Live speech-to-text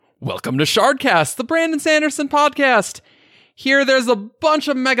Welcome to Shardcast, the Brandon Sanderson podcast. Here, there's a bunch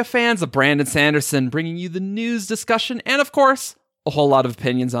of mega fans of Brandon Sanderson bringing you the news, discussion, and of course, a whole lot of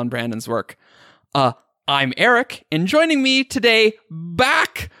opinions on Brandon's work. I'm Eric, and joining me today,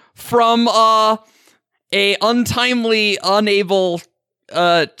 back from a untimely, unable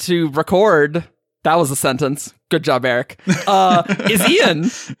to record. That was a sentence. Good job, Eric. Is Ian.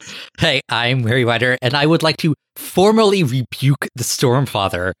 Hey, I'm Mary Whiter, and I would like to formally rebuke the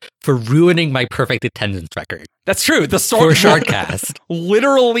Stormfather for ruining my perfect attendance record. That's true. The For Shardcast.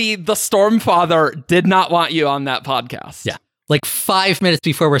 Literally, the Stormfather did not want you on that podcast. Yeah. Like 5 minutes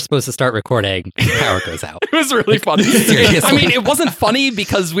before we're supposed to start recording, power goes out. It was really funny. Seriously. I mean, it wasn't funny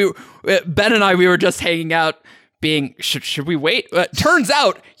because Ben and I were just hanging out being, should we wait? Turns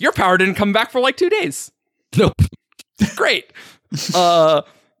out your power didn't come back for like 2 days. Nope. Great.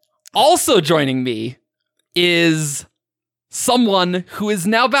 Also joining me is someone who is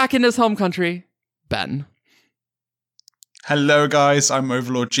now back in his home country, Ben. Hello, guys. I'm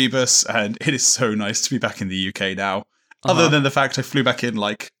Overlord Jeebus, and it is so nice to be back in the UK now. Other than the fact I flew back in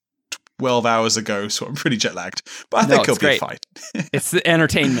like 12 hours ago, so I'm pretty jet lagged. But I think it'll be fine. It's the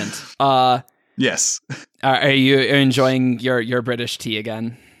entertainment. Yes. Are you enjoying your British tea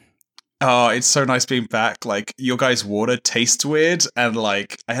again? Oh, it's so nice being back. Like, your guys' water tastes weird, and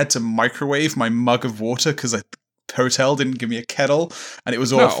like, I had to microwave my mug of water because the hotel didn't give me a kettle, and it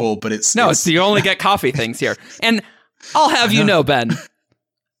was awful, but it's... No, it's you only get coffee things here. And I'll have you know, Ben,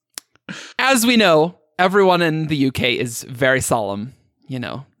 as we know, everyone in the UK is very solemn, you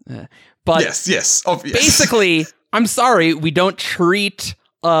know. But yes, obvious. Basically, I'm sorry, we don't treat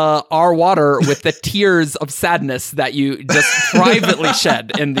our water with the tears of sadness that you just privately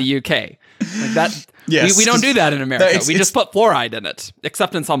shed in the UK. Like that, yes, we don't do that in America. We just put fluoride in it,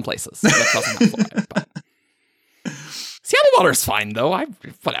 except in some places that doesn't have fluoride. But Seattle water's fine, though.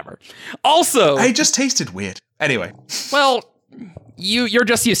 Whatever. Also, it just tasted weird. Anyway, well, you're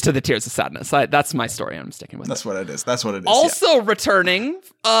just used to the tears of sadness. That's my story. I'm sticking with That's it. what it is. That's what it is. Also returning,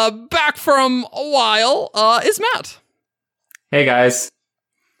 back from a while, is Matt. Hey guys,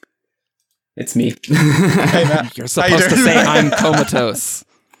 it's me. Hey, Matt. You're supposed to say I'm comatose.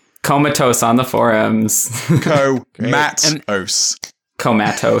 Comatose on the forums. Comatose.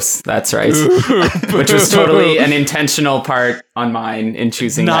 Comatose, that's right. Which was totally an intentional part on mine in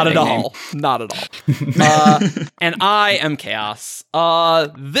choosing Not that at nickname. all. Not at all. And I am Chaos.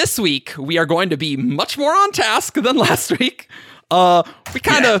 This week, we are going to be much more on task than last week. We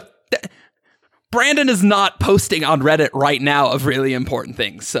kind of... Brandon is not posting on Reddit right now of really important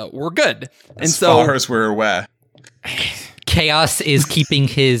things, so we're good. As far as we're aware. Chaos is keeping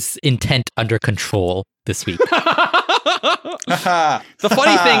his intent under control this week. The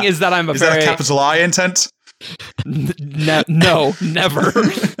funny thing is that I'm a is that a capital I intent? No, never.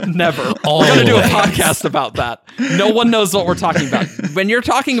 Never. We're going to do a podcast about that. No one knows what we're talking about. When you're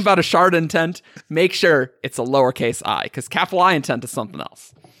talking about a shard intent, make sure it's a lowercase I, because capital I intent is something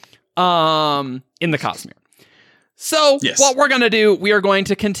else. In the Cosmere. So, What we're going to do, we are going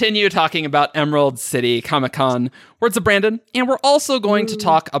to continue talking about Emerald City Comic-Con Words of Brandon, and we're also going to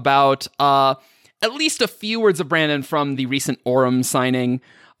talk about at least a few Words of Brandon from the recent Aurum signing.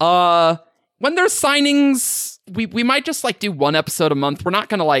 When there's signings, we might just like do one episode a month. We're not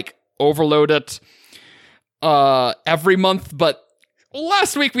going to like overload it every month, but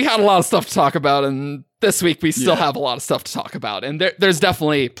last week we had a lot of stuff to talk about, and this week we still have a lot of stuff to talk about, and there's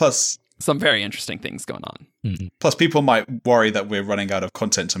definitely some very interesting things going on. Mm-hmm. Plus, people might worry that we're running out of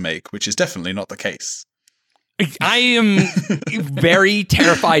content to make, which is definitely not the case. I am very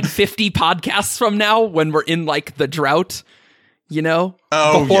terrified 50 podcasts from now when we're in like the drought, you know,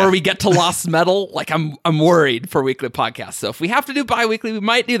 before we get to Lost Metal. Like I'm worried for weekly podcasts. So if we have to do bi-weekly, we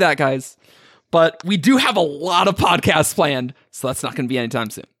might do that, guys. But we do have a lot of podcasts planned, so that's not going to be anytime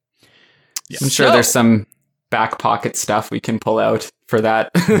soon. Yeah. I'm sure there's some back pocket stuff we can pull out for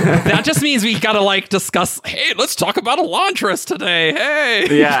that. That just means we got to like discuss, hey, let's talk about Elantris today.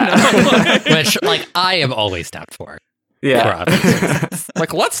 Hey. Yeah. Which, like, I am always down for. Yeah.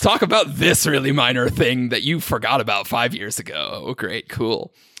 Like, let's talk about this really minor thing that you forgot about 5 years ago. Oh, great.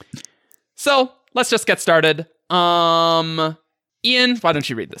 Cool. So let's just get started. Ian, why don't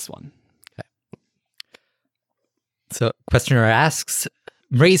you read this one? So, questioner asks,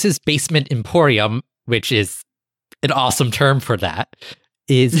 Mraze's Basement Emporium, which is an awesome term for that,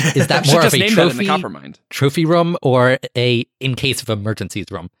 is that more of a trophy room or a in case of emergencies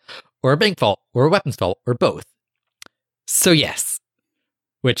room, or a bank vault, or a weapons vault, or both? So yes,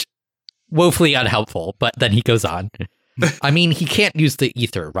 which woefully unhelpful, but then he goes on. I mean, he can't use the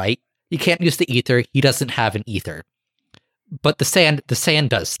ether, right? He can't use the ether. He doesn't have an ether. But the sand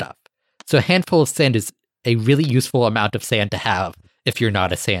does stuff. So a handful of sand is a really useful amount of sand to have if you're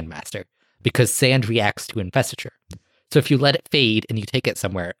not a sand master, because sand reacts to investiture. So if you let it fade and you take it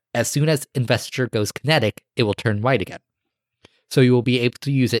somewhere, as soon as investiture goes kinetic, it will turn white again. So you will be able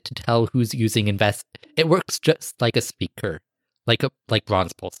to use it to tell who's using invest. It works just like a speaker, like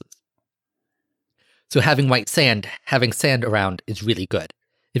bronze pulses. So having sand around is really good.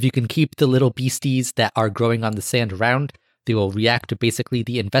 If you can keep the little beasties that are growing on the sand around, they will react to basically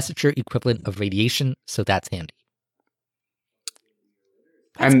the investiture equivalent of radiation, so that's handy.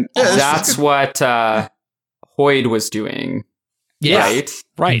 And that's what Hoid was doing, right?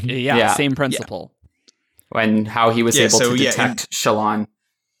 Right, yeah, same principle. Yeah. And how he was able to detect Shallan.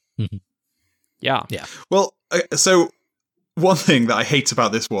 Mm-hmm. Yeah. Well, so one thing that I hate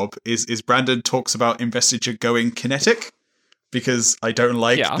about this WoB is Brandon talks about investiture going kinetic, because I don't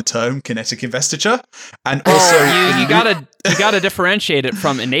like the term kinetic investiture. And also you gotta differentiate it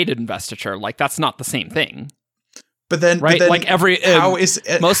from innate investiture. Like, that's not the same thing. But then, like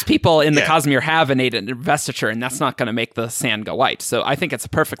most people in the Cosmere have innate investiture, and that's not going to make the sand go white. So I think it's a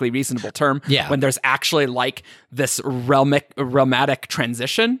perfectly reasonable term when there's actually like this realmatic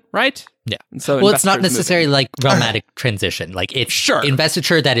transition, right? Yeah. And so it's not necessarily like realmatic transition. Like it's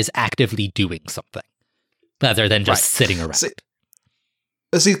investiture that is actively doing something, rather than just sitting around.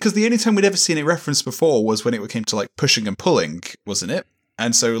 See, because the only time we'd ever seen it referenced before was when it came to like pushing and pulling, wasn't it?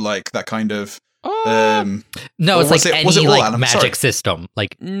 And so like that kind of. No, it's like any like magic system.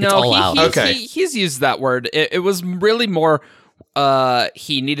 Like it's all out. He's used that word. It was really more.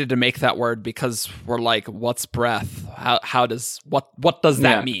 He needed to make that word because we're like, what's breath? How does what does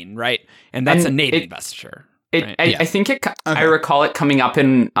that mean, right? And that's innate investiture. Right? I think I recall it coming up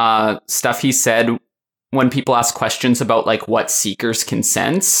in stuff he said when people ask questions about like what seekers can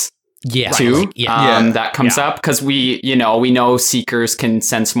sense. That comes up because we know seekers can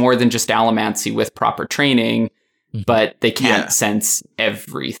sense more than just allomancy with proper training, but they can't sense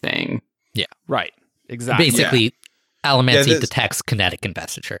everything. Yeah, right. Exactly. Basically, allomancy detects kinetic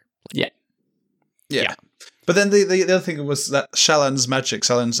investiture. Yeah. But then the other thing was that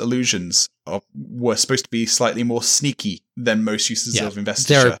Shallan's illusions were supposed to be slightly more sneaky than most uses of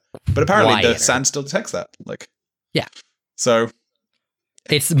investiture. But apparently the sand still detects that. So.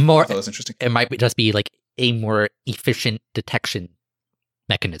 It's more. That was interesting. It might just be like a more efficient detection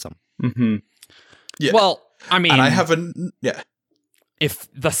mechanism. Mm-hmm. Yeah. Well, I mean, and I haven't. Yeah. If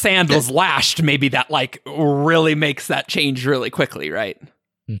the sand was lashed, maybe that like really makes that change really quickly, right?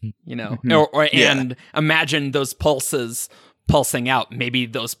 Mm-hmm. You know, and imagine those pulses pulsing out. Maybe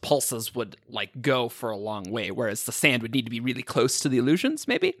those pulses would like go for a long way, whereas the sand would need to be really close to the illusions,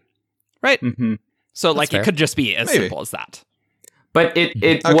 maybe, right? Mm-hmm. So like it could just be as simple as that. But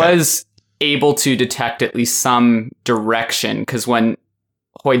it was able to detect at least some direction, because when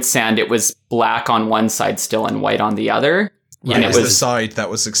Hoid's sand, it was black on one side still and white on the other. Right, and it was the side that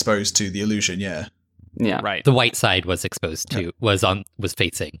was exposed to the illusion, Yeah. Right. The white side was exposed to, was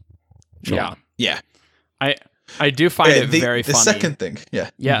facing. Sure. Yeah. I do find it very funny. The second thing,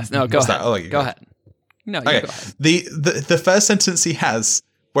 Yes, no, go ahead. Go ahead. No, you go ahead. The first sentence he has,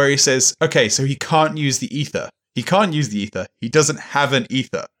 where he says, okay, so he can't use the ether. He can't use the ether. He doesn't have an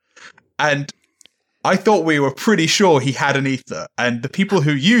ether. And I thought we were pretty sure he had an ether. And the people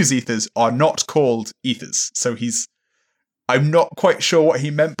who use ethers are not called ethers. So I'm not quite sure what he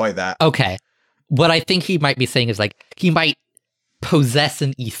meant by that. Okay. What I think he might be saying is like, he might possess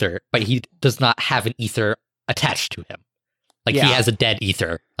an ether, but he does not have an ether attached to him. Like he has a dead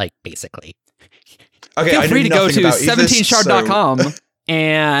ether, like basically. Okay, feel free to go to 17shard.com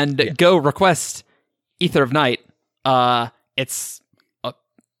and go request Ether of Night. I think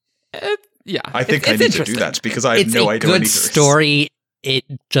I need to do that because I have no idea what Ether is. It's a good story. It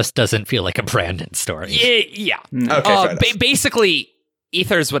just doesn't feel like a Brandon story. Yeah. Okay, basically,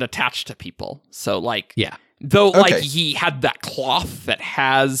 ethers would attach to people. So, like, though, like, he had that cloth that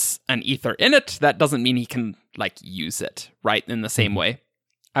has an ether in it, that doesn't mean he can, like, use it, right? In the same way,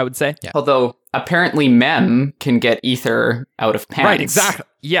 I would say. Yeah. Although, apparently, Mem can get ether out of pants. Right, exactly.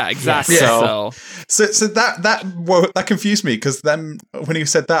 Yeah, exactly. Yeah. So that confused me, because then when he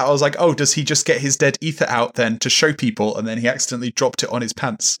said that, I was like, oh, does he just get his dead ether out then to show people, and then he accidentally dropped it on his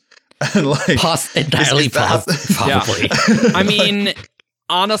pants? And like, entirely probably. I mean,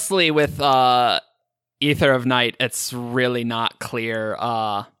 honestly, with Ether of Night, it's really not clear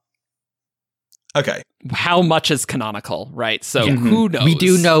how much is canonical, right? So who knows? We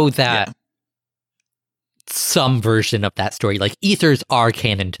do know that some version of that story, like ethers are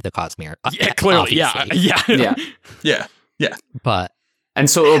canon to the Cosmere. Clearly, yeah. But and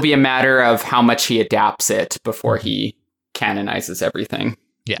so it'll be a matter of how much he adapts it before he canonizes everything.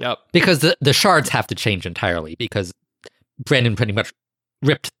 Yeah. Yep. Because the shards have to change entirely because Brandon pretty much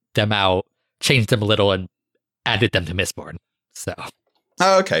ripped them out, changed them a little, and added them to Mistborn. So.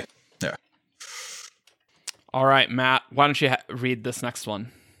 Oh, okay. Yeah. All right, Matt, why don't you read this next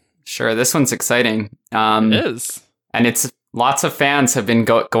one? Sure. This one's exciting. It is. And it's lots of fans have been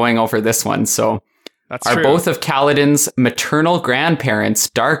going over this one. So, that's are true. Both of Kaladin's maternal grandparents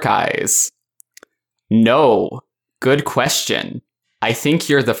dark eyes? No. Good question. I think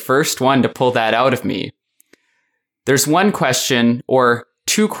you're the first one to pull that out of me. There's one question or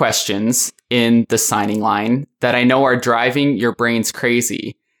two questions in the signing line that I know are driving your brains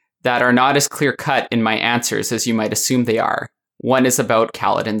crazy, that are not as clear-cut in my answers as you might assume they are. One is about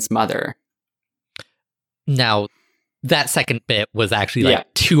Kaladin's mother. Now, that second bit was actually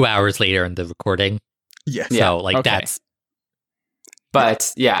 2 hours later in the recording. Yeah. So, that's...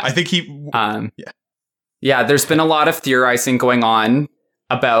 But, yeah. I think he... Yeah, there's been a lot of theorizing going on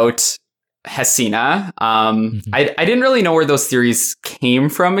about Hesina. I didn't really know where those theories came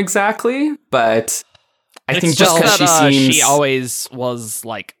from exactly, but I think just because she always was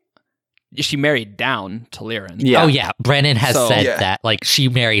she married down to Lirin. Yeah. Oh yeah, Brennan has said that she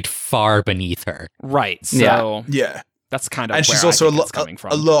married far beneath her. Right. So yeah. That's kind of and where she's also coming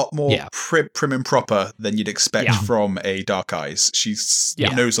from. A lot more prim and proper than you'd expect from a Dark Eyes. She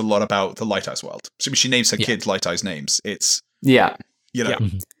knows a lot about the Light Eyes world. So she names her kids Light Eyes names. It's you know.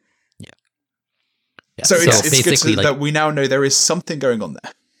 Mm-hmm. So it's good that we now know there is something going on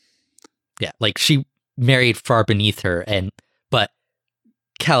there. Yeah, she married far beneath her, but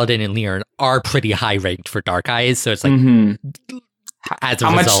Kaladin and Lirin are pretty high ranked for Dark Eyes. So it's as a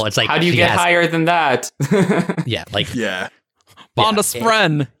result, it's how do you get higher than that? Bond of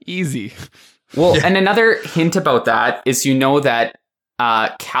Spren, easy. Well, and another hint about that is that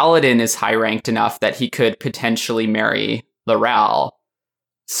Kaladin is high ranked enough that he could potentially marry Laral.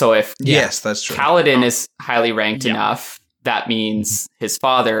 So if that's true. Kaladin is highly ranked enough, that means his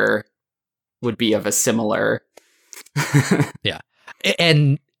father would be of a similar.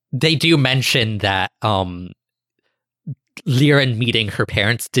 And they do mention that Lirin meeting her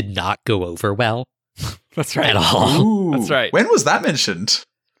parents did not go over well. That's right. At all. Ooh, that's right. When was that mentioned?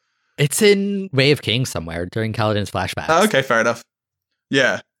 It's in Way of Kings somewhere during Kaladin's flashbacks. Oh, okay, fair enough.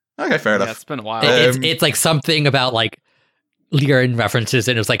 Yeah. Okay, fair enough. It's been a while. It's something about Lirin references,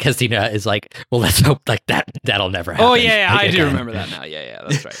 and it was Hesina is well, let's hope that'll never happen. Oh yeah, I do remember that now. Yeah,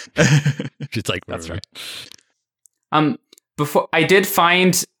 that's right. She's that's right. Before I did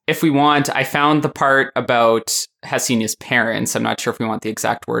find, if we want, I found the part about Hesina's parents. I'm not sure if we want the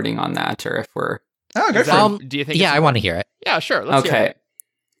exact wording on that or if we're. Oh, go for it. Do you think? Yeah, I want to hear it. Yeah, sure. Let's hear it.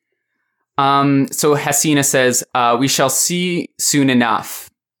 So Hesina says, "We shall see soon enough."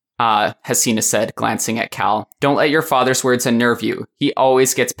 Hesina said, glancing at Cal. "Don't let your father's words unnerve you. He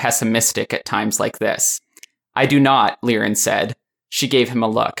always gets pessimistic at times like this." "I do not," Lirin said. She gave him a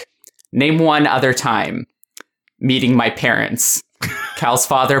look. "Name one other time." "Meeting my parents." Cal's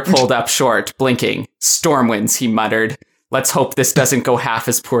father pulled up short, blinking. "Stormwinds," he muttered. "Let's hope this doesn't go half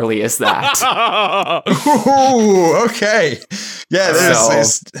as poorly as that." Ooh, okay. Yeah,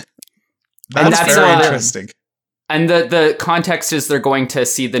 that's very interesting. And the context is they're going to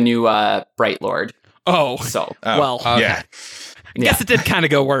see the new Bright Lord. Oh. So. Well. Okay. Yeah. I guess it did kind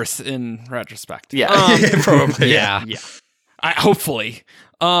of go worse in retrospect. Yeah. Probably. Yeah. Hopefully.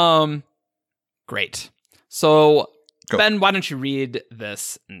 Great. So, go. Ben, why don't you read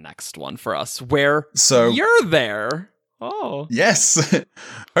this next one for us? Where you're there. Oh. Yes.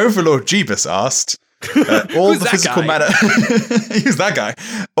 Overlord Jeebus asked, all the physical Who's that guy?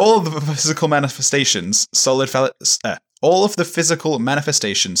 All of the physical manifestations,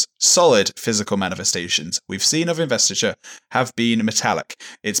 solid physical manifestations we've seen of investiture have been metallic.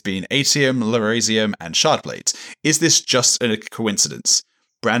 It's been atium, lerasium, and shardblades. Is this just a coincidence?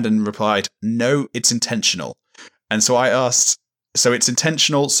 Brandon replied, "No, it's intentional." And so I asked, so it's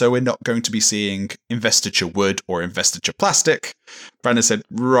intentional, so we're not going to be seeing investiture wood or investiture plastic? Brandon said,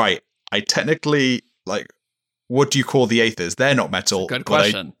 right, I technically, what do you call the aethers? They're not metal. Good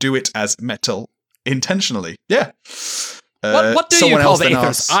question. But I do it as metal intentionally. Yeah. What do you call the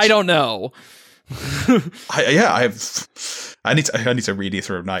aethers? I don't know. I need to read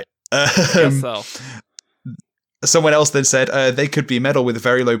Aether of Night. Guess so. Someone else then said they could be metal with a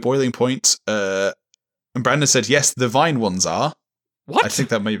very low boiling point. And Brandon said, yes, the vine ones are. What? I think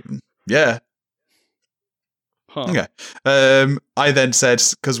that may... Yeah. Huh. Okay. I then said,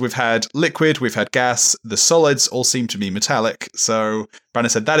 because we've had liquid, we've had gas, the solids all seem to be metallic. So Brandon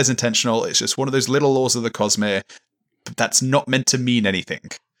said, that is intentional. It's just one of those little laws of the cosmere. But that's not meant to mean anything.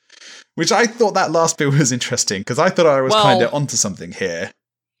 Which I thought that last bit was interesting, because I thought I was kind of onto something here.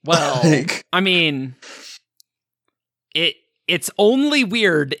 Well, I mean, it's only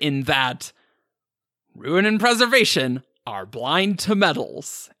weird in that Ruin and Preservation are blind to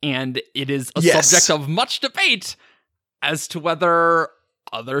metals, and it is a subject of much debate as to whether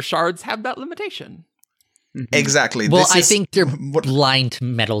other shards have that limitation. Exactly. Well, I think they're blind to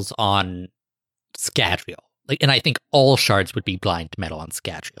metals on Scadrial. And I think all shards would be blind to metal on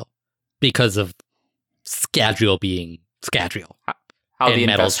Scadrial because of Scadrial being Scadrial. How and the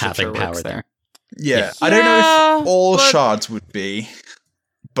metals having power there. there. Yeah, I don't know if all shards would be,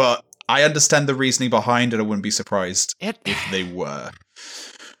 but I understand the reasoning behind it. I wouldn't be surprised if they were.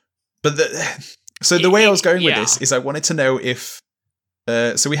 But the way I was going with this is I wanted to know if...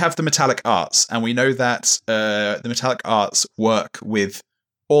 so we have the metallic arts, and we know that the metallic arts work with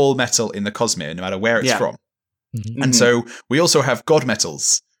all metal in the Cosmere, no matter where it's from. Mm-hmm. And so we also have god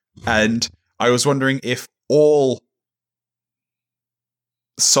metals. And I was wondering if all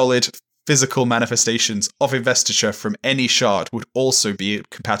solid physical manifestations of investiture from any shard would also be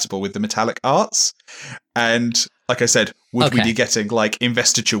compatible with the metallic arts. And like I said, would we be getting like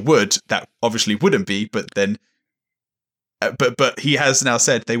investiture wood? That obviously wouldn't be, but then but he has now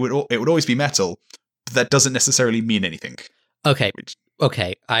said it would always be metal, but that doesn't necessarily mean anything. Okay.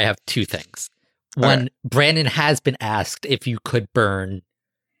 Okay, I have two things. One, Brandon has been asked if you could burn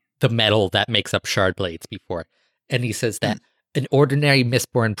the metal that makes up shard blades before, and he says that an ordinary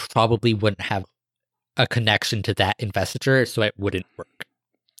Mistborn probably wouldn't have a connection to that investiture, so it wouldn't work.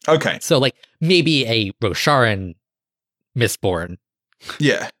 Okay. So, like, maybe a Rosharan Mistborn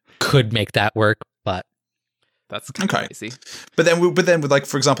could make that work, but... That's kind of crazy. But then with, like,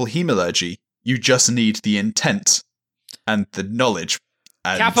 for example, Hemalurgy, you just need the intent and the knowledge.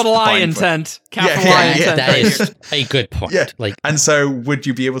 And Capital I intent. Capital I intent. That is a good point. Yeah. Like, and so would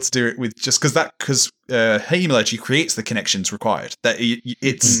you be able to do it with just because Hemalurgy creates the connections required? That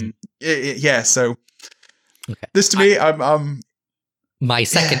it's so this to me, I'm my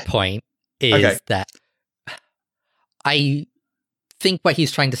second point is that I think what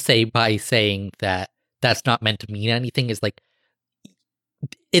he's trying to say by saying that that's not meant to mean anything is like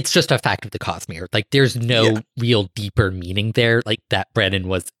it's just a fact of the Cosmere. Like, there's no real deeper meaning there, like, that Brennan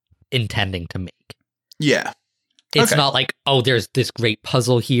was intending to make. Yeah. It's not like, oh, there's this great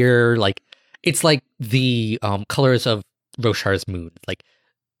puzzle here. Like, it's like the colors of Roshar's moon. Like,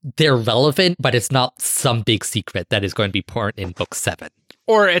 they're relevant, but it's not some big secret that is going to be important in book 7.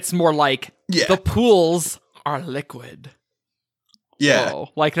 Or it's more like, the pools are liquid. Yeah. Oh,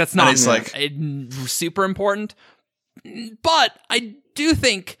 like, that's not super important. But I do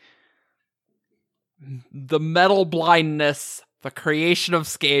think the metal blindness, the creation of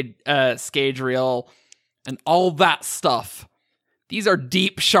Scadrial, and all that stuff, these are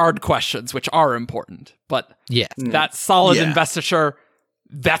deep shard questions, which are important. But that solid investiture,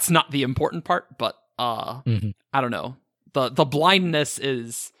 that's not the important part. But I don't know. The blindness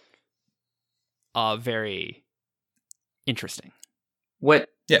is very interesting. What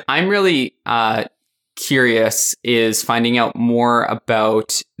I'm really... curious is finding out more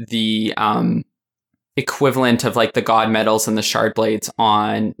about the equivalent of like the god metals and the shard blades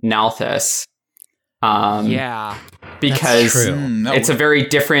on Nalthis. Because it's a very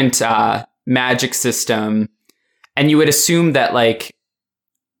different magic system, and you would assume that like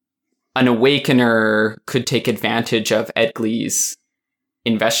an Awakener could take advantage of Edgley's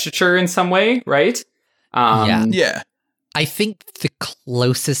investiture in some way, right? I think the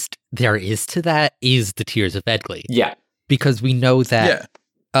closest there is to that is the Tears of Edgley. Yeah. Because we know that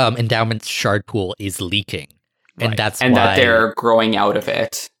Endowment's shard pool is leaking. And that's why... that they're growing out of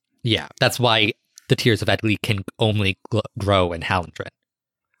it. Yeah, that's why the Tears of Edgley can only grow in Hallandren.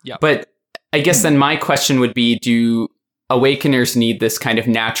 Yeah. But I guess then my question would be, do Awakeners need this kind of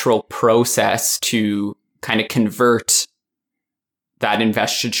natural process to kind of convert that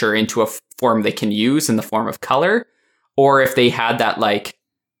investiture into a form they can use in the form of color? Or if they had that like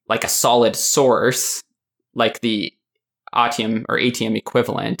a solid source, like the Atium or ATM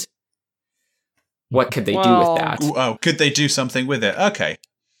equivalent, what could they do with that? Oh, could they do something with it? Okay.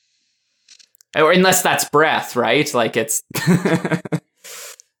 Or unless that's breath, right? Like it's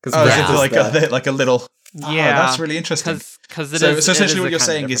like a little. Yeah, that's really interesting. Because so essentially, what you're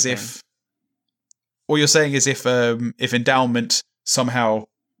saying is if endowment somehow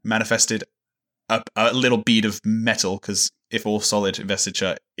manifested a little bead of metal, because if all solid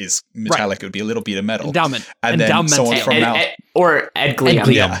investiture is metallic, it would be a little bead of metal. Endowment. And then someone from or Edglium.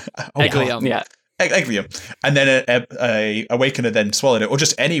 Edglium. Yeah. Egglium, and then a Awakener then swallowed it, or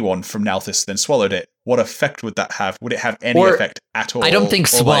just anyone from Nalthis then swallowed it, what effect would that have? Would it have any effect at all? I don't think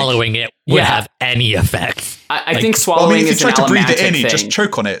swallowing it would have any effect. I think swallowing is an allomatic thing. If you try to breathe it in, you just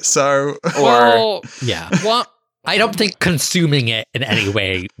choke on it, so... yeah. I don't think consuming it in any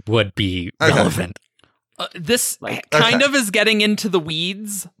way would be relevant. This kind of is getting into the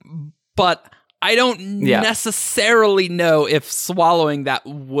weeds, but... I don't necessarily know if swallowing that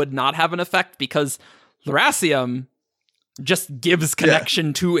would not have an effect, because Lerasium just gives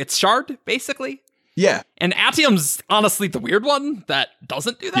connection to its shard, basically. Yeah. And Atium's honestly the weird one that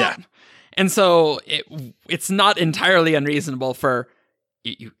doesn't do that. Yeah. And so it's not entirely unreasonable for...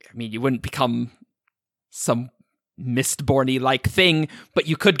 you wouldn't become some Mistborny like thing, but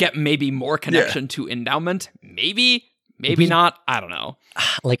you could get maybe more connection to endowment. Maybe not. I don't know.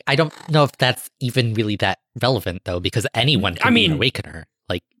 Like, I don't know if that's even really that relevant, though, because anyone can be an Awakener.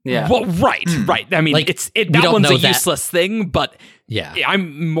 Like, Well, right. I mean, like, that one's a useless thing, but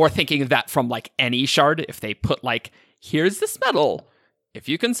I'm more thinking of that from, like, any shard. If they put, like, here's this metal. If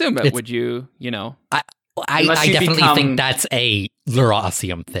you consume it, would you, I definitely think that's a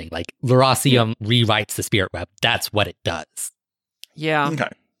Lerasium thing. Like, Lerasium rewrites the spirit web. That's what it does. Yeah. Okay.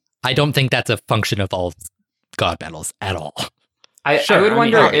 I don't think that's a function of all god metals at all. I would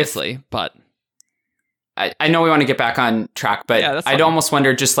wonder but I know we want to get back on track, but I'd almost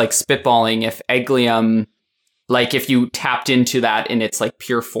wonder, just like spitballing, if Egglium, like if you tapped into that in its like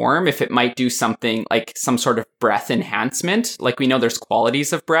pure form, if it might do something like some sort of breath enhancement. Like, we know there's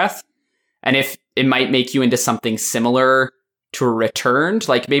qualities of breath, and if it might make you into something similar to a returned,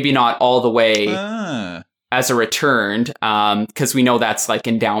 like maybe not all the way as a returned, because we know that's like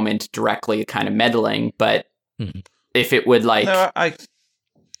endowment directly kind of meddling, but if it would like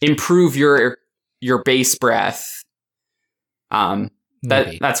improve your base breath,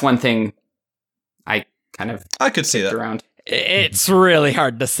 that's one thing I could see that around. It's really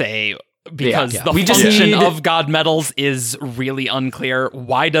hard to say, because the function of god metals is really unclear.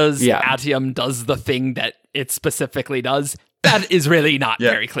 Why does Atium does the thing that it specifically does? That is really not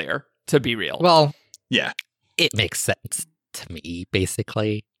very clear, to be real. Well, it makes sense to me,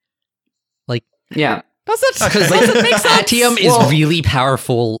 basically. Like, does it? Because does it make sense? Atium is really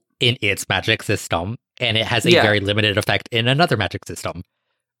powerful in its magic system, and it has a very limited effect in another magic system.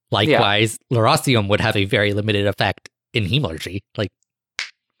 Likewise, Lerasium would have a very limited effect in Hemalurgy. Like,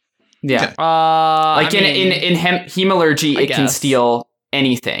 in Hemalurgy, it can steal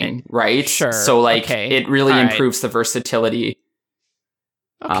anything, right? Sure. So, it really improves the versatility.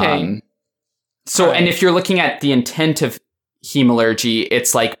 Okay. And if you're looking at the intent of Hemalurgy,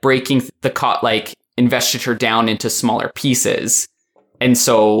 it's like breaking the investiture down into smaller pieces. And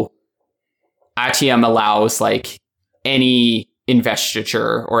so Atium allows like any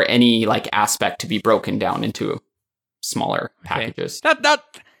investiture or any like aspect to be broken down into smaller packages.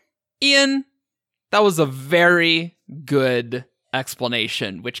 Ian, that was a very good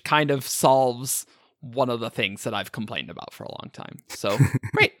explanation, which kind of solves one of the things that I've complained about for a long time. So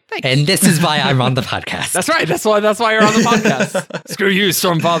great, thanks. And this is why I'm on the podcast. That's right. That's why you're on the podcast. Screw you,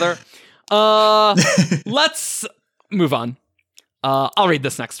 Stormfather. Let's move on. I'll read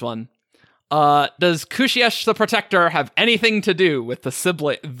this next one. Does Kushiesh the Protector have anything to do with the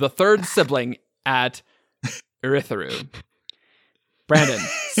third sibling at Urithiru? Brandon,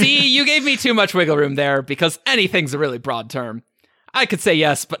 see, you gave me too much wiggle room there, because anything's a really broad term. I could say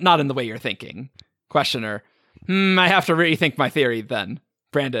yes, but not in the way you're thinking. Questioner, I have to rethink my theory then.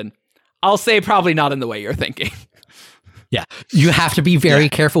 Brandon, I'll say probably not in the way you're thinking. Yeah, you have to be very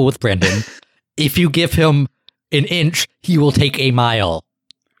careful with Brandon. If you give him an inch, he will take a mile.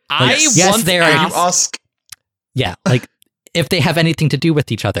 Yeah, like, if they have anything to do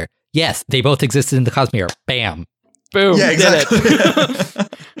with each other. Yes, they both existed in the Cosmere. Bam. Boom. Yeah, exactly. Did it.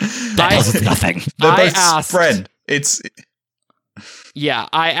 That tells nothing. They're both spread. Yeah,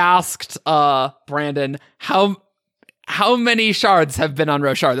 I asked Brandon how many shards have been on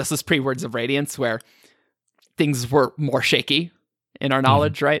Roshar. This is pre-Words of Radiance, where things were more shaky in our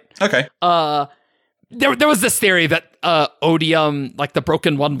knowledge, right? Okay. There was this theory that Odium, like the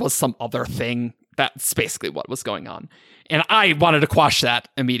Broken One, was some other thing. That's basically what was going on. And I wanted to quash that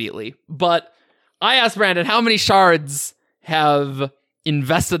immediately. But I asked Brandon, how many shards have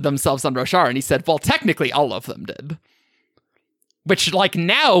invested themselves on Roshar? And he said, well, technically all of them did. Which, like,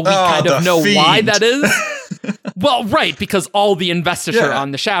 now we kind of know why that is. Well, right, because all the investiture on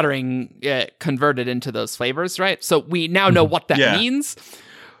the Shattering converted into those flavors, right? So we now know what that means.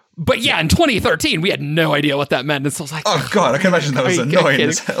 But in 2013, we had no idea what that meant. And so I was like, oh, God, I can imagine that was annoying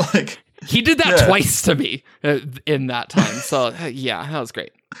as hell. Like, he did that twice to me in that time. So, that was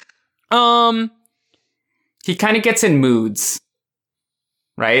great. He kind of gets in moods,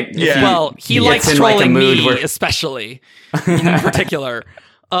 right? Yeah. Well, he likes trolling me, especially, in particular.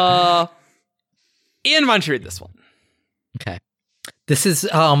 Ian, why don't you read this one? Okay. This is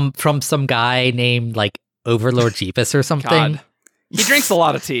from some guy named, like, Overlord Jeebus or something. God. He drinks a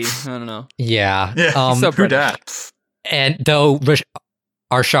lot of tea. I don't know. Yeah. So who dat? And though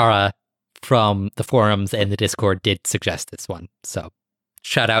Arshara from the forums and the Discord did suggest this one, so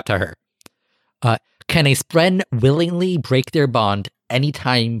shout out to her. Can a Spren willingly break their bond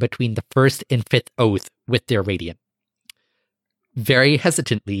anytime between the 1st and 5th oath with their Radiant? Very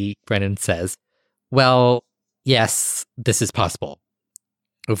hesitantly, Brennan says, well, yes, this is possible.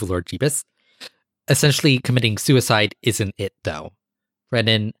 Overlord Jeebus. Essentially, committing suicide isn't it, though.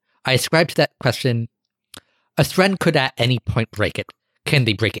 Brennan, I ascribe to that question. A Spren could at any point break it. Can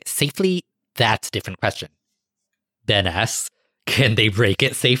they break it safely? That's a different question. Ben asks, can they break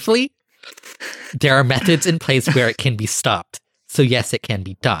it safely? There are methods in place where it can be stopped, so yes, it can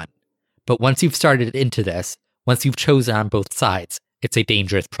be done. But once you've started into this, once you've chosen on both sides, it's a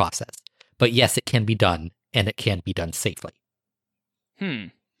dangerous process. But yes, it can be done, and it can be done safely.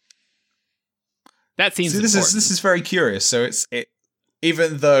 That seems this is very curious. So it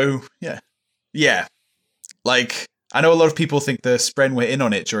even though like I know a lot of people think the Spren were in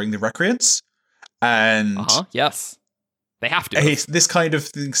on it during the Recreants, and yes, they have to. This kind of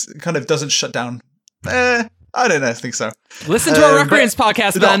things kind of doesn't shut down. I don't know. I think so. Listen to our Recreants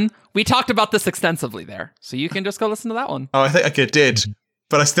podcast, Ben. We talked about this extensively there, so you can just go listen to that one. Oh, I think I did,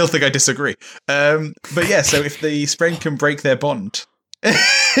 but I still think I disagree. But yeah, so if the Spren can break their bond,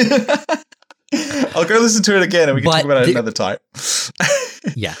 I'll go listen to it again, and we can talk about it another time.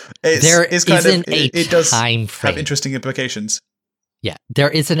 Yeah, it does time frame. Have interesting implications. Yeah, there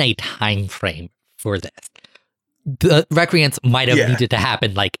isn't a time frame for this. The Recreants might have needed to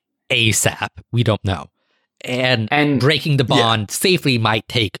happen like ASAP. We don't know, and breaking the bond safely might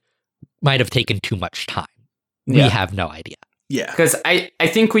have taken too much time. We have no idea. Yeah, because I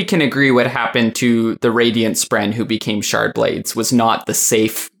think we can agree what happened to the Radiant Spren who became Shardblades was not the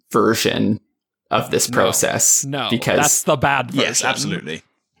safe version of this process. No, because that's the bad version. Yes, absolutely.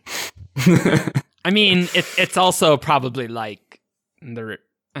 I mean, it's also probably like the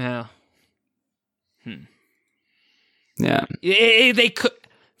Yeah,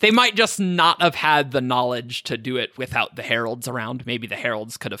 they might just not have had the knowledge to do it without the heralds around. Maybe the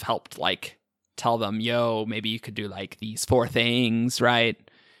heralds could have helped, like, tell them, yo, maybe you could do like these 4 things, right?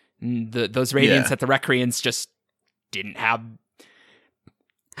 And those Radiants at the Recreants just didn't have.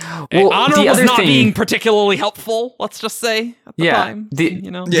 Well, Honor was not being particularly helpful, let's just say, at the time.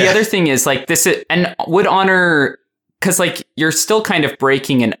 The other thing is, like, this is, and would Honor, because, like, you're still kind of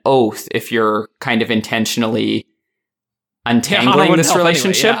breaking an oath if you're kind of intentionally untangling this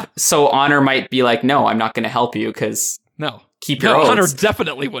relationship. Anyway, so Honor might be like, no, I'm not going to help you because keep your oaths. Honor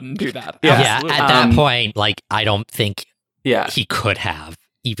definitely wouldn't do that. Yeah, at that point, like, I don't think he could have,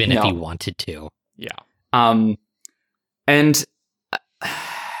 even if he wanted to. Yeah. And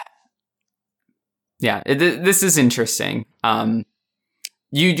this is interesting.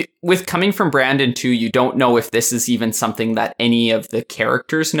 With coming from Brandon too, you don't know if this is even something that any of the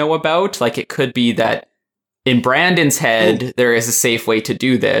characters know about. Like, it could be that in Brandon's head, there is a safe way to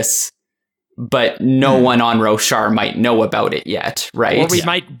do this, but no one on Roshar might know about it yet, right? Or we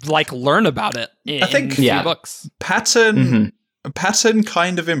might, like, learn about it in a few books. Pattern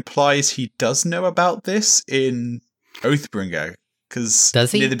kind of implies he does know about this in Oathbringer. Because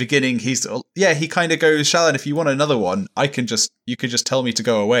near the beginning, he kind of goes, Shallan, if you want another one, you can just tell me to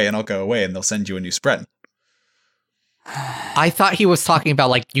go away, and I'll go away, and they'll send you a new Spren. I thought he was talking about,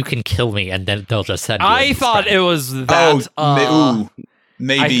 like, you can kill me, and then they'll just send you a new thought Spren. It was that.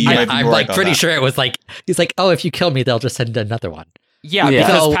 Maybe I'm like pretty sure it was like, he's like, oh, if you kill me, they'll just send another one. Yeah,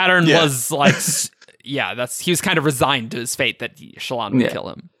 because Pattern was like, he was kind of resigned to his fate that Shallan would kill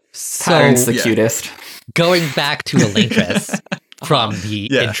him. So, Pattern's the cutest. Going back to Elantris from the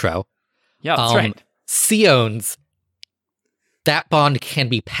intro. Yeah, that's right. Sion's, that bond can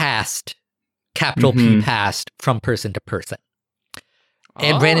be passed, capital P passed, from person to person.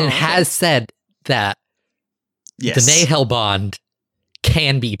 And Brandon has said that the Nahel bond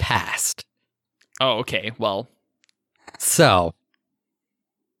can be passed. Oh, okay. Well. So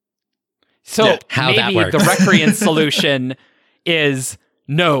how that maybe works. The Recreant solution is,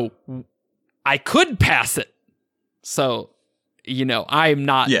 no, I could pass it. So, I'm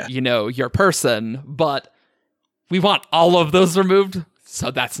not, your person, but we want all of those removed.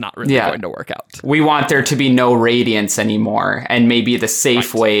 So that's not really going to work out. We want there to be no Radiance anymore. And maybe the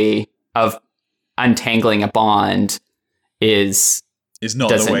safe way of untangling a bond is not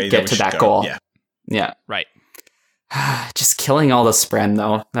the way get to that goal. Yeah. Right. Just killing all the Spren,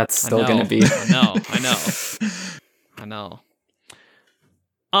 though. That's still going to be... I know.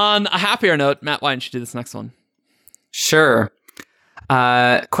 On a happier note, Matt, why don't you do this next one? Sure.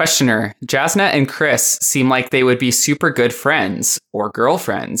 Questioner, Jasna and Chris seem like they would be super good friends or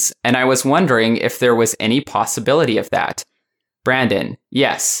girlfriends, and I was wondering if there was any possibility of that. Brandon,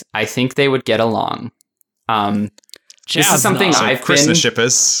 yes, I think they would get along. This is something I've Christmas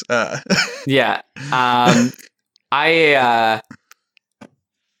shippers. Yeah.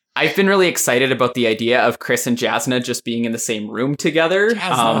 I've been really excited about the idea of Chris and Jasna just being in the same room together.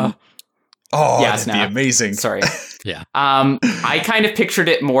 Jasna. That'd be amazing. Sorry. Yeah. I kind of pictured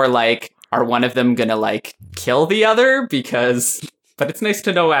it more like, are one of them gonna like kill the other? But it's nice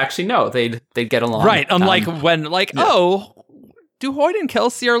to know. Actually, no, they'd get along. Right. Unlike when, do Hoid and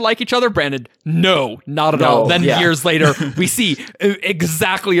Kelsier like each other? Brandon, no, not at all. Then years later, we see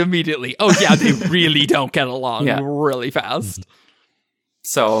exactly immediately. Oh yeah, they really don't get along really fast.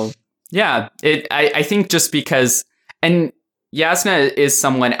 So yeah, I think just because, and Jasna is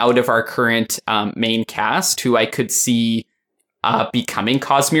someone out of our current main cast who I could see becoming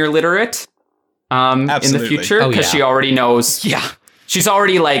Cosmere literate in the future, because she already knows. Yeah, she's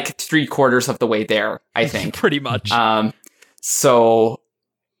already like 3/4 of the way there, I think. Pretty much. So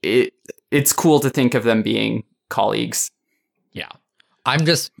it's cool to think of them being colleagues. Yeah. I'm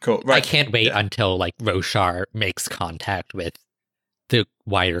just cool. Right. I can't wait until like Roshar makes contact with the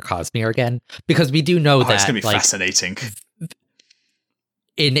wider Cosmere again, because we do know that it's gonna be like, fascinating.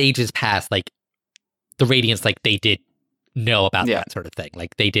 In ages past, like the Radiants, like they did know about that sort of thing.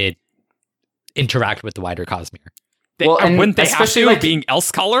 Like they did interact with the wider Cosmere. And wouldn't they especially have to, like being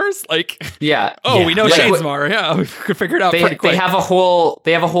else colors? Like, we know Shadesmar. Yeah, we could figure it out pretty quick. They have a whole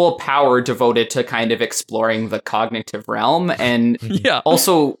power devoted to kind of exploring the cognitive realm, and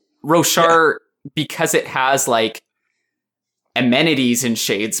also Roshar, because it has like amenities in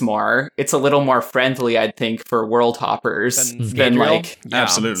Shadesmar, it's a little more friendly, I'd think, for world hoppers than like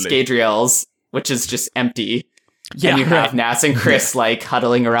Scadriel's, which is just empty. Yeah, and you have Nas and Chris like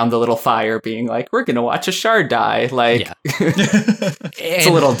huddling around the little fire being like, we're going to watch a shard die. Like, it's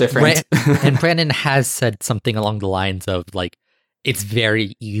a little different. And Brandon has said something along the lines of like, it's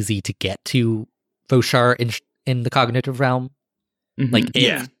very easy to get to Roshar in the cognitive realm. Mm-hmm. Like,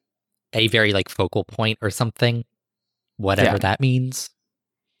 it's a very like focal point or something, whatever that means.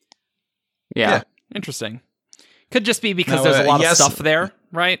 Yeah. Interesting. Could just be because there's a lot of stuff there,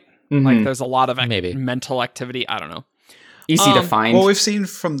 right? Mm-hmm. Like there's a lot of mental activity. I don't know. Easy to find. Well, we've seen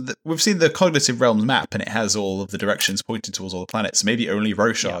the cognitive realms map, and it has all of the directions pointing towards all the planets. Maybe only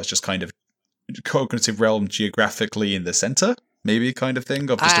Roshar is just kind of cognitive realm geographically in the center, maybe kind of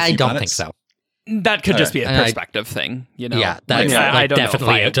thing. Of just a few I don't planets. think so. That could just be a perspective thing, you know. Yeah, that's I don't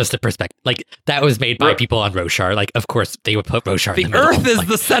definitely know just a perspective. Like that was made by people on Roshar. Like, of course, they would put Roshar. The in the middle. Earth is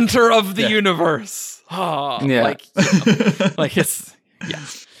the center of the universe. Oh, like it's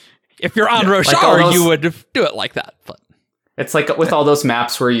If you're on Roshar, you would do it like that. But it's like with all those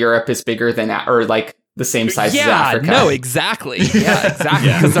maps where Europe is bigger than, or like the same size as Africa. No, exactly. Yeah,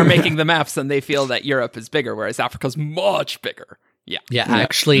 exactly. Because they're making the maps and they feel that Europe is bigger, whereas Africa's much bigger. Yeah. Yeah,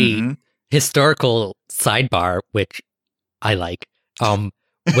 actually, historical sidebar, which I like.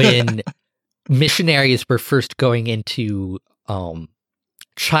 When missionaries were first going into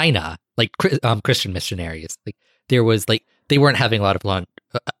China, like Christian missionaries, like there was like they weren't having a lot of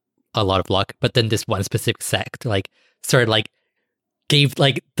luck, but then this one specific sect like started like gave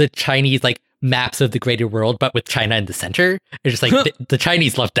like the Chinese like maps of the greater world, but with China in the center. It's just like the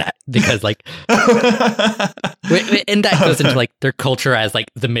Chinese loved that because like and that goes into like their culture as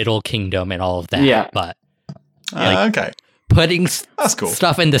like the Middle Kingdom and all of that. Yeah, but That's putting cool.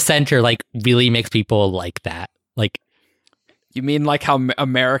 stuff in the center like really makes people like that. Like, you mean like how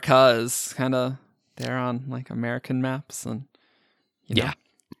America is kind of there on like American maps and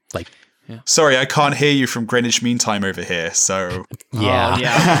like. Sorry, I can't hear you from Greenwich Mean Time over here, so... Yeah.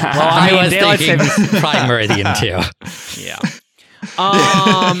 Well, I was thinking Prime Meridian, too. Yeah.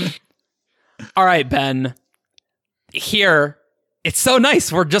 All right, Ben. Here, it's so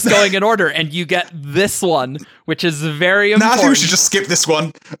nice. We're just going in order, and you get this one, which is very important. I think we should just skip this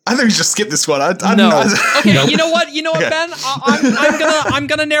one. No. Okay, you know what, Ben? I'm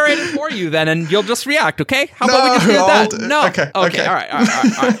gonna narrate it for you then, and you'll just react, okay? How about we just do that? No. Okay, all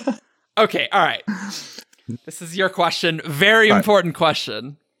right. Okay, all right. This is your question. Very important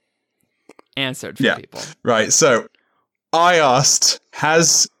question. Answered for people. Right, so I asked,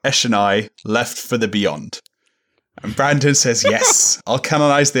 has Eshonai left for the Beyond? And Brandon says, yes, I'll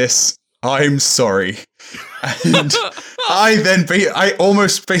canonize this. I'm sorry. And I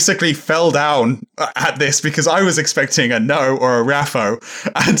almost basically fell down at this because I was expecting a no or a Raffo.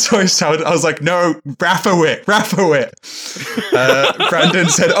 And so I was like, no, Raffo it. Brandon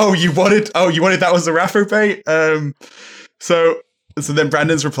said, you wanted that was the Raffo bait? So then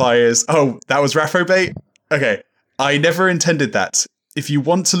Brandon's reply is, that was Raffo bait? Okay, I never intended that. If you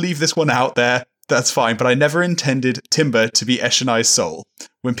want to leave this one out there, that's fine, but I never intended Timber to be Eshonai's soul.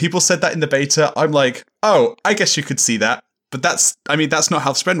 When people said that in the beta, I'm like, I guess you could see that. But that's not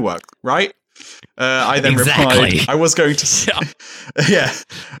how Spren work, right? I then replied, I was going to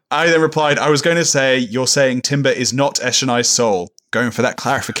I then replied, I was going to say, you're saying Timber is not Eshonai's soul. Going for that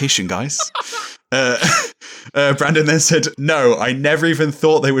clarification, guys. Brandon then said, no, I never even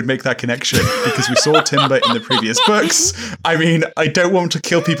thought they would make that connection because we saw Timber in the previous books. I mean, I don't want to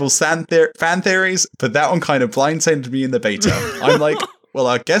kill people's fan theories, but that one kind of blindsided me in the beta. I'm like, well,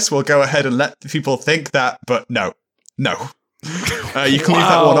 I guess we'll go ahead and let people think that, but no. You can leave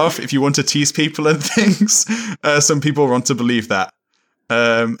that one off if you want to tease people and things. Some people want to believe that.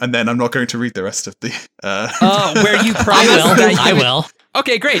 And then I'm not going to read the rest of the... where you promised I will.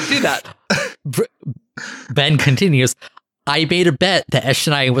 Okay, great. Do that. Ben continues, I made a bet that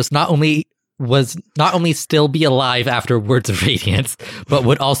Eshonai was not only still be alive after Words of Radiance, but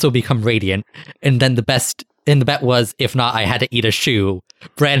would also become radiant. And then the bet was, if not, I had to eat a shoe.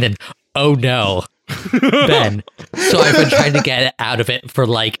 Brandon, oh no. Ben, so I've been trying to get out of it for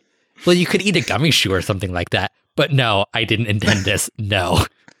you could eat a gummy shoe or something like that. But no, I didn't intend this. No.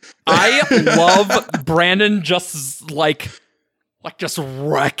 I love Brandon just just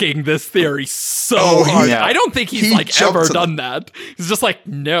wrecking this theory so hard. Yeah. I don't think he's ever done that. He's just like,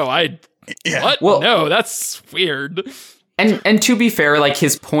 no, what? Well, no, that's weird. And to be fair,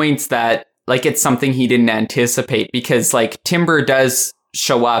 his points that it's something he didn't anticipate because Timber does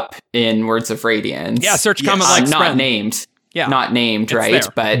show up in Words of Radiance. Yeah, search comment not named. Yeah. Not named, right?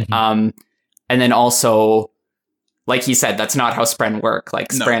 There. But and then also, like he said, that's not how Spren work.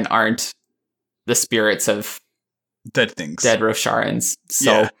 Spren aren't the spirits of dead things, dead Rosharans.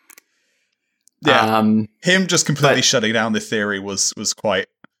 So him just completely shutting down the theory was quite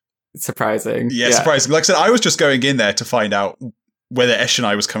surprising. Yeah, surprising. Like I said, I was just going in there to find out whether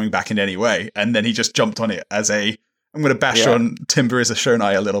Eshonai was coming back in any way, and then he just jumped on it as I'm going to bash on Timber as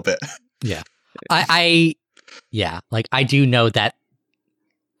Eshonai a little bit. Yeah, I do know that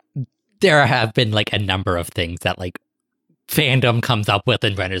there have been a number of things that fandom comes up with,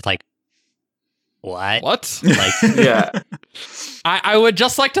 and Brenner's like, what? I would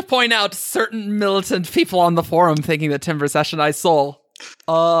just like to point out certain militant people on the forum thinking that Timber's Eshonai's soul.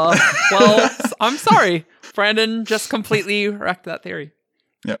 Well, I'm sorry. Brandon just completely wrecked that theory.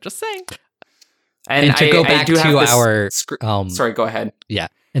 Yep. Just saying. And to go back to our... sorry, go ahead. Yeah.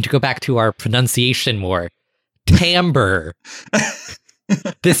 And to go back to our pronunciation war, timbre.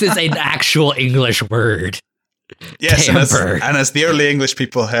 This is an actual English word. Yes, and as the only English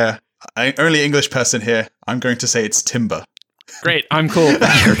people here, only English person here, I'm going to say it's timber. Great, I'm cool with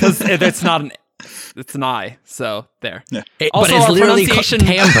that because it's not an... It's an I, so there. Yeah. Also, but it's literally timbre.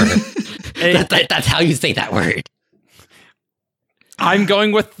 That's how you say that word. I'm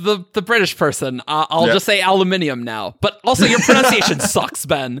going with the British person. I'll just say aluminium now. But also, your pronunciation sucks,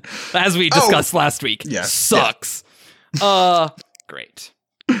 Ben, as we discussed last week. Yeah. Sucks. Great.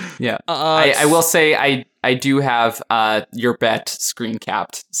 Yeah. I will say I do have your bet screen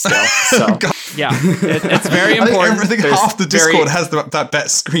capped still. So yeah, it's very important. I think half the Discord has that bet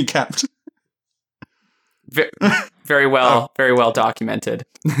screen capped. Very well documented.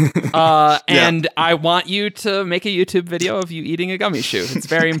 And I want you to make a YouTube video of you eating a gummy shoe. It's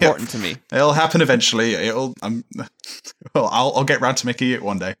very important to me. It'll happen eventually. I'll get around to making it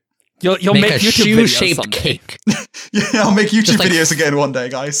one day. You'll make a YouTube shoe-shaped cake. Yeah, I'll make YouTube videos again one day,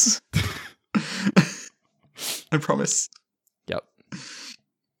 guys. I promise. Yep.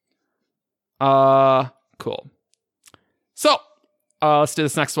 Cool. So, let's do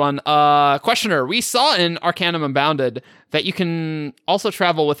this next one. Questioner, we saw in Arcanum Unbounded that you can also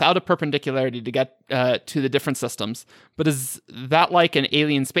travel without a perpendicularity to get to the different systems. But is that like an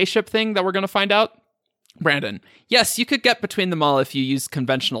alien spaceship thing that we're going to find out? Brandon, yes, you could get between them all if you use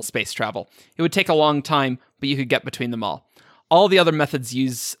conventional space travel. It would take a long time, but you could get between them all. All the other methods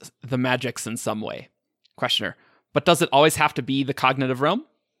use the magics in some way. Questioner, but does it always have to be the cognitive realm?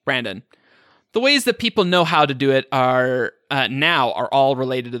 Brandon, the ways that people know how to do it are all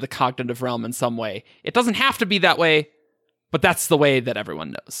related to the cognitive realm in some way. It doesn't have to be that way, but that's the way that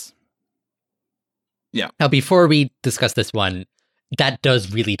everyone knows. Yeah. Now, before we discuss this one, that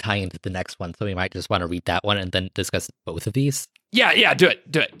does really tie into the next one, so we might just want to read that one and then discuss both of these. Yeah, do it.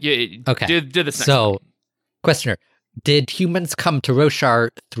 Okay. Do this next one. one. Questioner, Did humans come to Roshar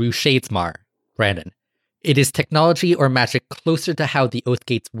through Shadesmar, Brandon? It is technology or magic closer to how the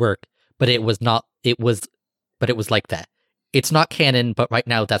Oathgates work, but it was like that. It's not canon, but right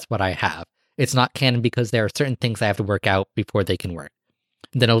now that's what I have. It's not canon because there are certain things I have to work out before they can work.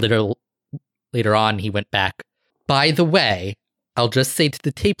 And then a little later on, he went back. By the way, I'll just say to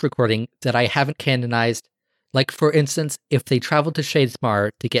the tape recording that I haven't canonized, like for instance, if they travel to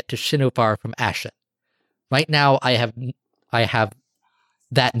Shadesmar to get to Shinovar from Ashen. Right now, I have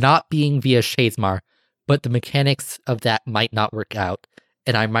that not being via Shadesmar, but the mechanics of that might not work out,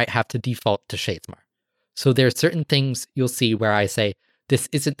 and I might have to default to Shadesmar. So there are certain things you'll see where I say, this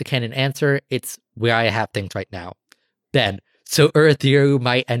isn't the canon answer, it's where I have things right now. Then, so Urithiru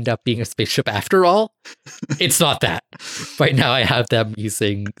might end up being a spaceship after all? It's not that. Right now I have them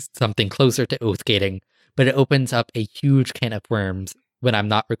using something closer to Oathgating, but it opens up a huge can of worms when I'm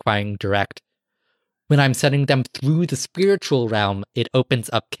not requiring direct. When I'm sending them through the spiritual realm, it opens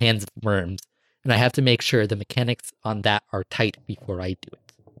up cans of worms, and I have to make sure the mechanics on that are tight before I do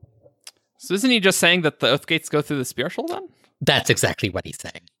it. So isn't he just saying that the Oathgates go through the spiritual then? That's exactly what he's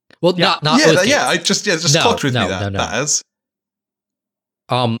saying. Well, not Oathgates. I just clocked with me that as.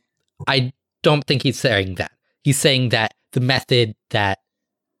 I don't think he's saying that. He's saying that the method that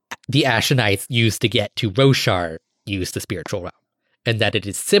the Ashenites used to get to Roshar used the spiritual realm, and that it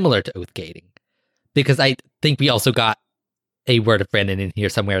is similar to Oathgating. Because I think we also got a word of Brandon in here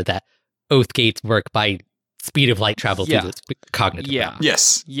somewhere that Oathgates work by speed of light travel through the cognitive realm.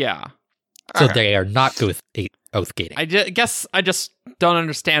 Yes. Yeah. So they are not Oathgating. I guess I just don't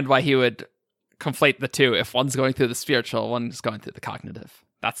understand why he would conflate the two if one's going through the spiritual, one's going through the cognitive.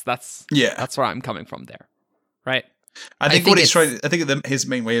 That's where I'm coming from there. Right? I think what he's trying. I think his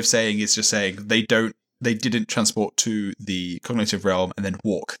main way of saying is just saying they didn't transport to the cognitive realm and then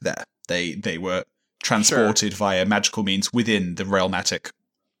walk there. They were transported via magical means within the realmatic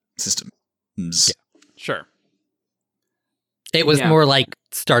systems. Yeah. Sure. It was more like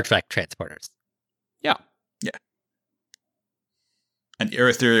Star Trek transporters. Yeah. Yeah. And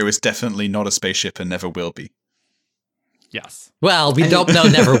Urithiru is definitely not a spaceship and never will be. Yes. Well, we don't know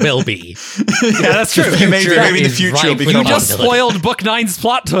never will be. Yeah, that's true. Maybe in the future will become. You just spoiled Book 9's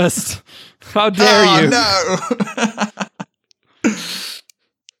plot twist. How dare you? No.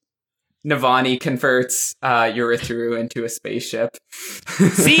 Navani converts Urithiru into a spaceship.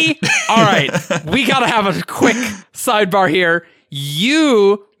 See? All right. We got to have a quick sidebar here.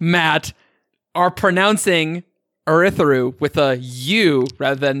 You, Matt, are pronouncing Urithiru with a U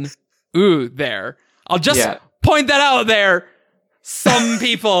rather than oo there. I'll just point that out there. Some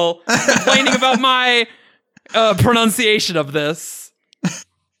people complaining about my pronunciation of this.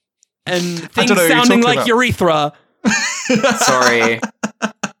 And things sounding like urethra. Sorry.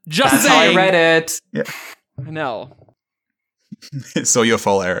 Just That's saying. How I read it. Yeah. I know. It's all your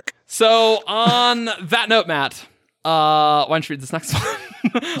fault, Eric. So on that note, Matt, why don't you read this next one?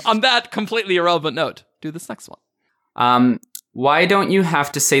 On that completely irrelevant note, do this next one. Why don't you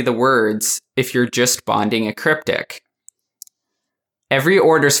have to say the words if you're just bonding a cryptic? Every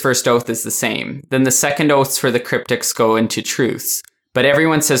order's first oath is the same. Then the second oaths for the cryptics go into truths. But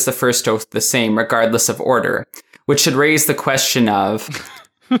everyone says the first oath the same, regardless of order, which should raise the question of...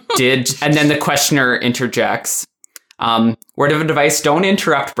 and then the questioner interjects. Word of advice, don't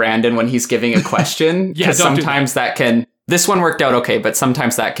interrupt Brandon when he's giving a question. Because sometimes that can... This one worked out okay, but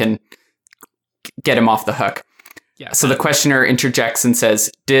sometimes that can get him off the hook. Yeah. So the questioner interjects and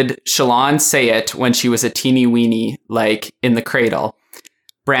says, did Shallan say it when she was a teeny weeny, like in the cradle?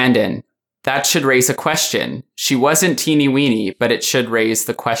 Brandon, that should raise a question. She wasn't teeny weeny, but it should raise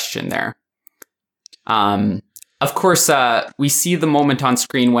the question there. Of course, we see the moment on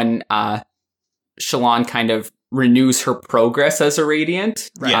screen when Shallan kind of renews her progress as a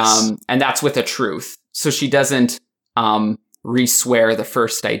Radiant. Right. Yes. And that's with a truth. So she doesn't re-swear the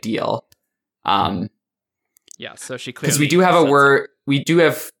first ideal. Yeah, so she clearly... Because we do have a word... We do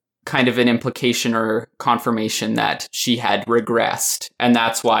have kind of an implication or confirmation that she had regressed. And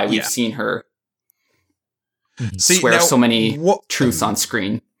that's why we've seen her swear so many truths on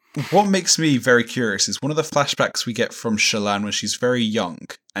screen. What makes me very curious is one of the flashbacks we get from Shallan when she's very young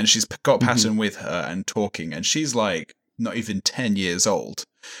and she's got Patton with her and talking, and she's like not even 10 years old.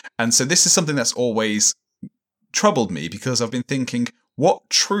 And so this is something that's always troubled me because I've been thinking, what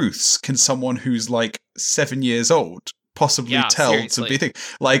truths can someone who's like 7 years old possibly tell seriously. To be thinking?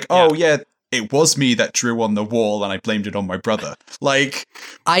 Like, it was me that drew on the wall and I blamed it on my brother. Like,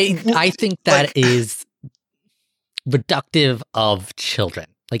 I think that is reductive of children.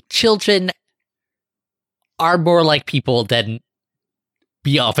 Like, children are more like people than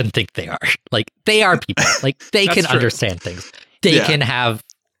we often think they are. Like, they are people. Like, they can understand things. They can have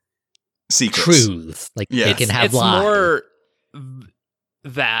secrets. Truths. Like, they can have lies. It's more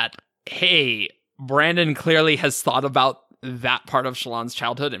that, hey, Brandon clearly has thought about that part of Shallan's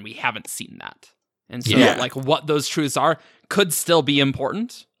childhood, and we haven't seen that. And so, like, what those truths are could still be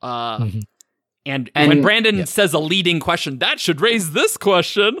important. And when Brandon says a leading question, that should raise this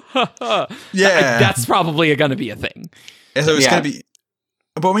question. That's probably going to be a thing. So it's going to be...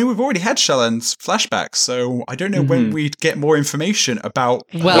 But I mean, we've already had Shallan's flashbacks, so I don't know when we'd get more information about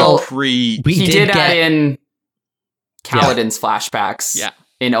He did add in Kaladin's flashbacks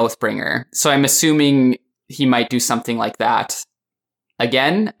in Oathbringer. So I'm assuming he might do something like that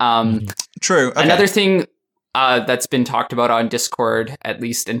again. True. Okay. Another thing that's been talked about on Discord, at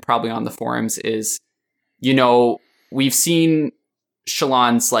least, and probably on the forums, is, you know, we've seen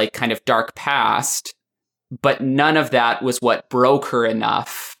Shallan's like kind of dark past, but none of that was what broke her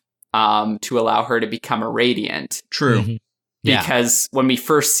enough to allow her to become a Radiant. True. Because when we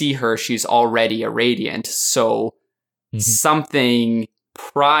first see her, she's already a Radiant. So something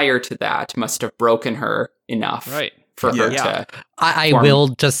prior to that must have broken her enough for her to... I will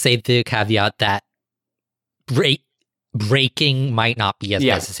just say the caveat that breaking might not be as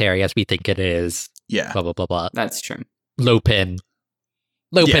necessary as we think it is. Yeah. Blah, blah, blah, blah. That's true. Lopin's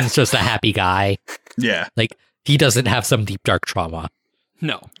just a happy guy. Yeah. Like, he doesn't have some deep, dark trauma.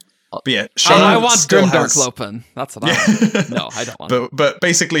 No. But yeah, I want Grimdark Lopin. That's what I want. No, I don't want But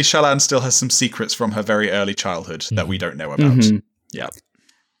basically, Shallan still has some secrets from her very early childhood that we don't know about. Yeah.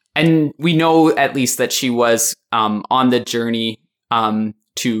 And we know at least that she was on the journey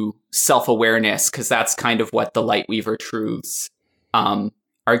to self-awareness, because that's kind of what the Lightweaver truths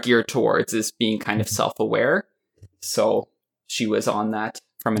are geared towards, is being kind of self-aware. So she was on that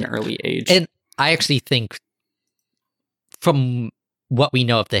from an early age. And I actually think, from what we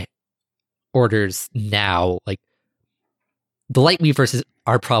know of the orders now, like, the Lightweavers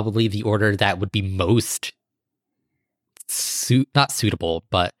are probably the order that would be most not suitable,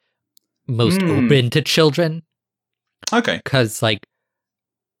 but most open to children. Okay. Because, like,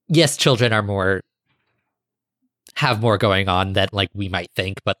 yes, children are have more going on than, like, we might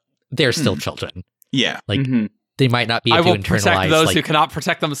think, but they're still children. Yeah. Like, they might not be able to internalize. I will protect those who cannot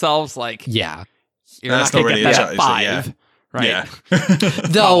protect themselves. Like, you're not going to get that at 5. Right. Yeah.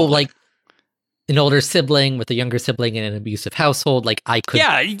 Though, like, an older sibling with a younger sibling in an abusive household, like, I could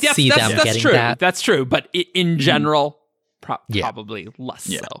see them getting true. that. That's true. But in general, probably less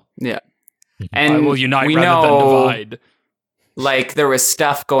so. Yeah. And I will unite rather than divide. Like, there was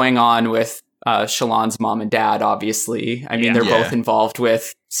stuff going on with Shallan's mom and dad, obviously. I mean, they're both involved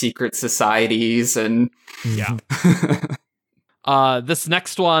with secret societies and... Yeah. This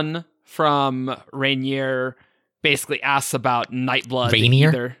next one from Rainier basically asks about Nightblood.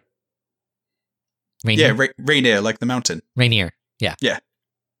 Rainier? Yeah, Rainier, like the mountain. Rainier, yeah. Yeah.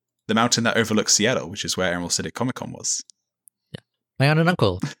 The mountain that overlooks Seattle, which is where Emerald City Comic Con was. Yeah. My aunt and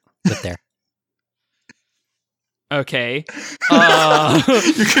uncle lived there. Okay. You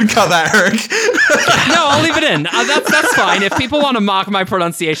can cut that, Eric. No, I'll leave it in. That's fine. If people want to mock my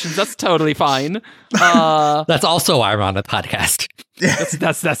pronunciations, that's totally fine. That's also why I'm on the podcast.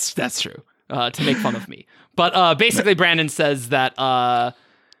 That's true. To make fun of me. But basically, Brandon says that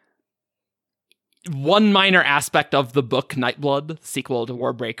one minor aspect of the book Nightblood, sequel to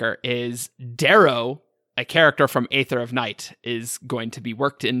Warbreaker, is Darrow, a character from Aether of Night, is going to be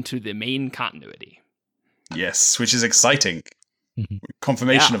worked into the main continuity. Yes, which is exciting.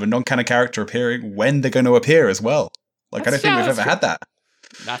 Confirmation of a non-canon character appearing when they're going to appear as well. Like, I don't think we've ever had that.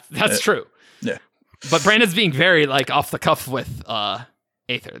 That's true. Yeah. But Brandon's being very, like, off the cuff with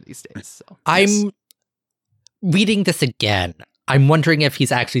Aether these days. So. I'm reading this again. I'm wondering if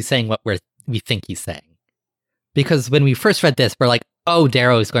he's actually saying what we think he's saying. Because when we first read this, we're like, oh,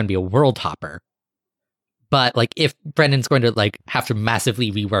 Darrow is going to be a world hopper. But, like, if Brandon's going to, like, have to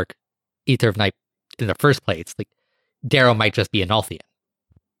massively rework Aether of Night in the first place, like, Darrow might just be an Althian.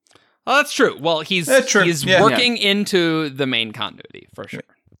 Oh, that's true. Well, he's working into the main continuity for sure.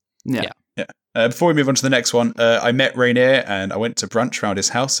 Yeah. Before we move on to the next one, I met Rainier and I went to brunch around his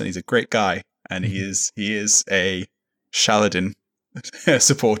house, and he's a great guy, and he is a Shaladin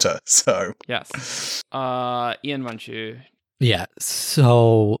supporter. So yes, Ian, why don't you? Yeah.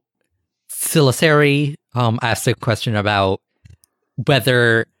 So Silaseri asked a question about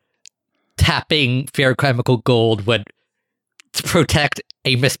whether tapping ferrochemical gold would protect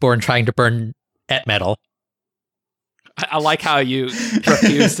a Mistborn trying to burn et metal. I like how you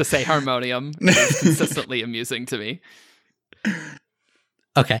refuse to say harmonium. It's consistently amusing to me.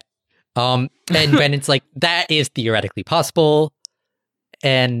 Okay. And Brandon's like, that is theoretically possible.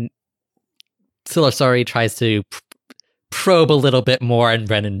 and Silasari tries to probe a little bit more, and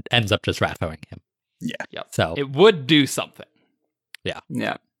Brennan ends up just rathoing him. Yeah. Yep. So it would do something.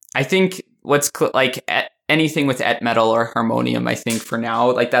 Yeah. I think anything with Et Metal or Harmonium, I think for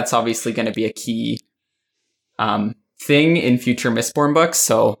now, like that's obviously going to be a key thing in future Mistborn books.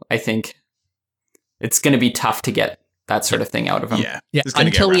 So I think it's going to be tough to get that sort of thing out of him. Yeah.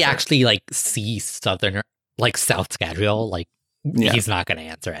 Until we actually like see South Scadrial, like he's not going to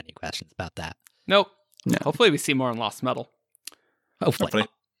answer any questions about that. Nope. No. Hopefully we see more on Lost Metal. Hopefully.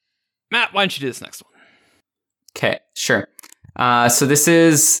 Matt, why don't you do this next one? Okay, sure. So this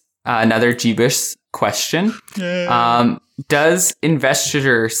is another Jeebus question. Does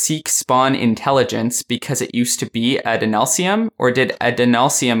Investiture seek spawn intelligence because it used to be Adonalsium, or did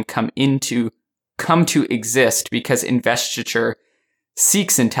Adonalsium come to exist because Investiture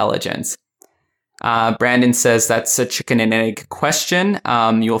seeks intelligence? Brandon says that's a chicken and egg question.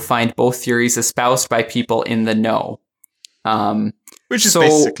 You'll find both theories espoused by people in the know. Which is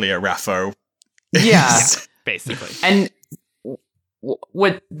basically a Raffo. Yeah. Basically. And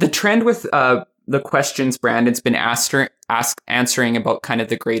what the trend with the questions Brandon's been answering about kind of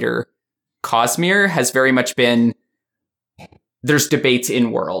the greater Cosmere has very much been, there's debates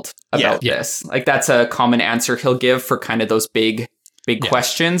in world about this. Like that's a common answer he'll give for kind of those big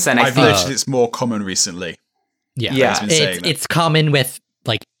questions. And I've noticed it's more common recently. Yeah. It's common with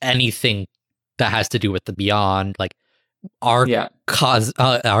like anything that has to do with the beyond, like our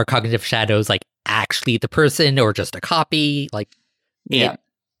cognitive shadows, like actually the person or just a copy, like it's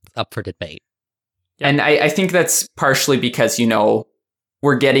up for debate. And I think that's partially because,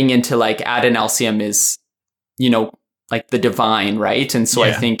 we're getting into like Adonalsium is, like the divine, right? And so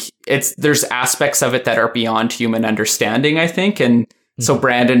I think there's aspects of it that are beyond human understanding, I think. And so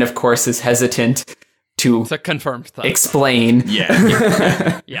Brandon, of course, is hesitant to confirm explain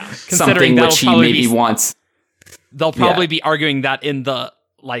something which he maybe wants. They'll probably be arguing that in the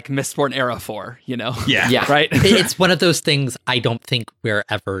like Mistborn era 4, Yeah. Right? It's one of those things I don't think we're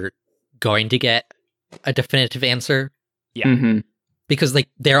ever going to get a definitive answer. Yeah. Mm-hmm. Because like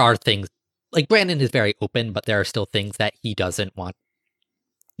there are things, like Brandon is very open, but there are still things that he doesn't want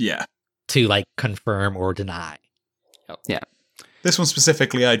to like confirm or deny. Yeah. This one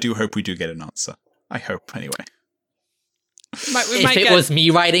specifically, I do hope we do get an answer. I hope, anyway. If it was me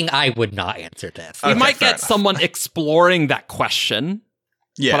writing, I would not answer this. We might get someone exploring that question,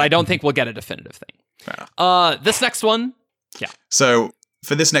 but I don't think we'll get a definitive thing. This next one, So,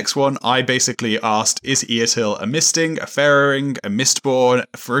 for this next one, I basically asked, is Eotil a Misting, a Farrowing, a Mistborn,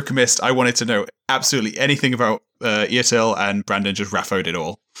 a Feruchemist? I wanted to know absolutely anything about Eotil, and Brandon just raffoed it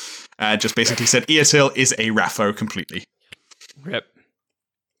all. Just basically said Eotil is a raffo completely. Rip.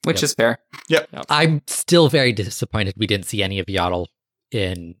 Which is fair. Yep. I'm still very disappointed we didn't see any of Yaddle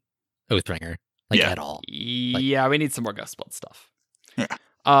in Oathbringer, at all. Yeah, we need some more Ghostblood stuff.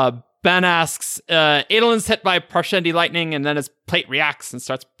 Yeah. Ben asks, Adolin's hit by Parshendi lightning, and then his plate reacts and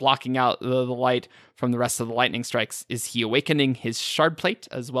starts blocking out the light from the rest of the lightning strikes. Is he awakening his shard plate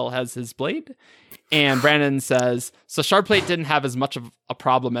as well as his blade? And Brandon says, so shard plate didn't have as much of a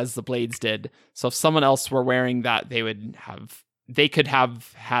problem as the blades did. So if someone else were wearing that, they could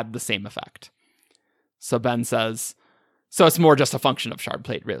have had the same effect. So Ben says, so it's more just a function of shard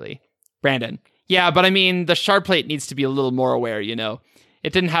plate, really. Brandon, yeah, but I mean, the shard plate needs to be a little more aware,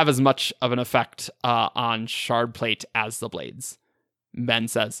 It didn't have as much of an effect on shard plate as the blades. Ben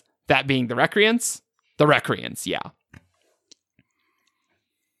says, that being the Recreants? The Recreants, yeah.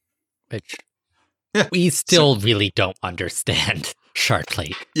 Which we still really don't understand shard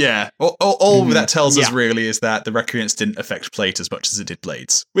plate. Yeah. All that tells us really is that the Recreants didn't affect plate as much as it did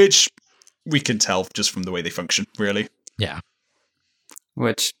blades, which we can tell just from the way they function, really. Yeah.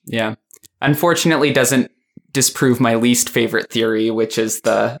 Which, unfortunately doesn't disprove my least favorite theory, which is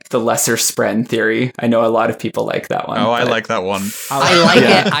the lesser Spren theory. I know a lot of people like that one. I like that one. I like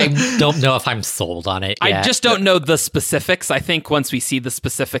it. I don't know if I'm sold on it yet. I just don't know the specifics. I think once we see the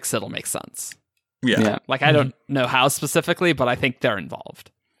specifics, it'll make sense. Yeah. Like, I don't know how specifically, but I think they're involved.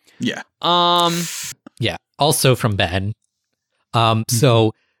 Yeah. Yeah. Also from Ben.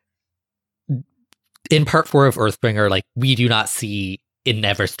 So in part 4 of Earthbringer, we do not see in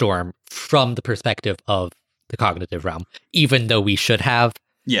Neverstorm from the perspective of the cognitive realm, even though we should have.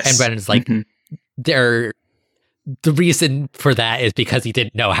 Yes. And Brennan's like, the reason for that is because he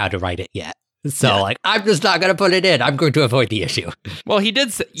didn't know how to write it yet. So I'm just not going to put it in. I'm going to avoid the issue. Well, he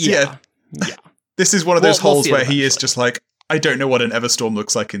did say, yeah. This is one of those holes where he is just like, I don't know what an Everstorm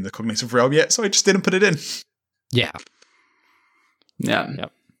looks like in the cognitive realm yet, so I just didn't put it in. Yeah. Yeah.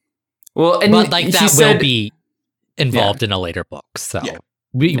 Well, and but that will be involved in a later book. So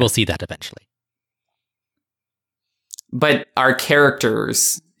We will see that eventually. But our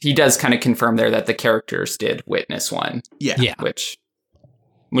characters, he does kind of confirm there that the characters did witness one. Yeah. Which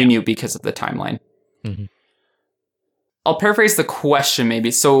we knew because of the timeline. Mm-hmm. I'll paraphrase the question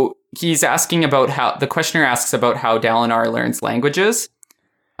maybe. So he's asking about how, the questioner asks about how Dalinar learns languages.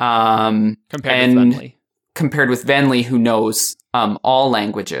 Compared with Venli, who knows all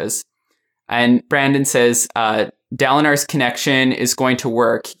languages. And Brandon says, Dalinar's connection is going to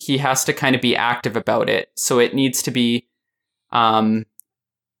work. He has to kind of be active about it. So it needs to be, then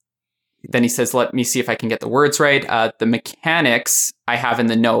he says, let me see if I can get the words right. The mechanics I have in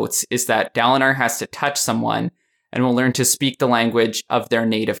the notes is that Dalinar has to touch someone and will learn to speak the language of their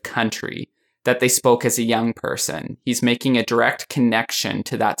native country that they spoke as a young person. He's making a direct connection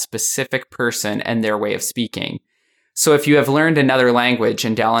to that specific person and their way of speaking. So if you have learned another language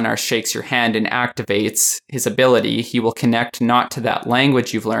and Dalinar shakes your hand and activates his ability, he will connect not to that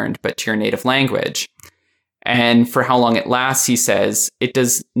language you've learned, but to your native language. And for how long it lasts, he says, it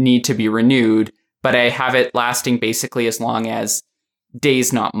does need to be renewed, but I have it lasting basically as long as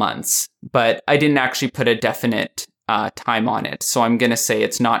days, not months. But I didn't actually put a definite time on it, so I'm going to say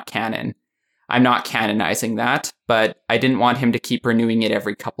it's not canon. I'm not canonizing that, but I didn't want him to keep renewing it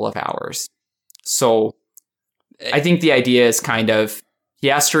every couple of hours. So I think the idea is kind of, he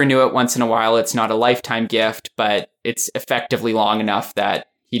has to renew it once in a while. It's not a lifetime gift, but it's effectively long enough that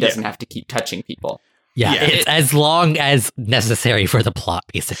he doesn't have to keep touching people. Yeah, it's as long as necessary for the plot,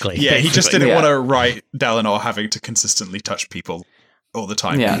 basically. Yeah, he just didn't want to write Dalinar having to consistently touch people all the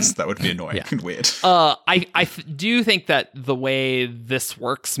time, because that would be annoying and weird. I do think that the way this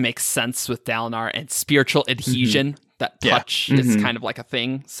works makes sense with Dalinar and spiritual adhesion. That touch is kind of like a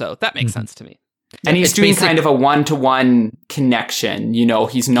thing, so that makes sense to me. And he's doing kind of a one-to-one connection. You know,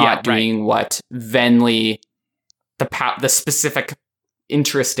 he's not doing what Venli, the specific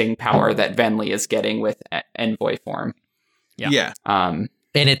interesting power that Venli is getting with envoy form. Yeah. And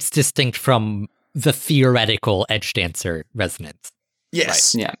it's distinct from the theoretical edge dancer resonance.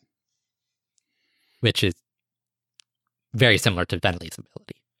 Yes. Right. Yeah. Which is very similar to Venli's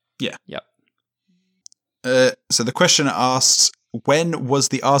ability. Yeah. Yep. So the question asks, when was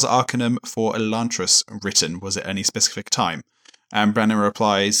the Ars Arcanum for Elantris written? Was it any specific time? And Brandon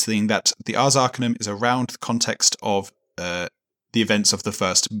replies, saying that the Ars Arcanum is around the context of the events of the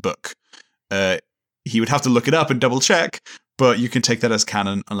first book. He would have to look it up and double check, but you can take that as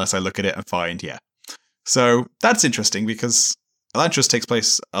canon unless I look at it and find, So that's interesting because Elantris takes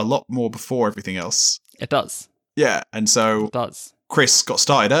place a lot more before everything else. It does. Yeah, and so Chris got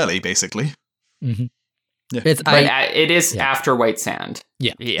started early, basically. Mm-hmm. Yeah. It is after White Sand.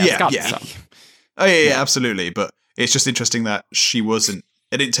 Yeah. Oh yeah, absolutely. But it's just interesting that she wasn't.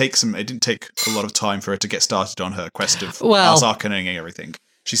 It didn't take a lot of time for her to get started on her quest of Ars Arcanum and everything.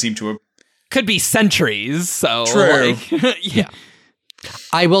 She seemed to have. Could be centuries. So true.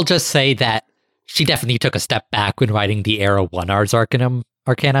 I will just say that she definitely took a step back when writing the Era 1 Ars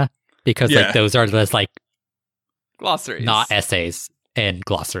Arcana, because those are just glossaries, not essays and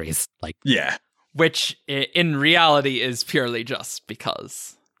glossaries. Which in reality is purely just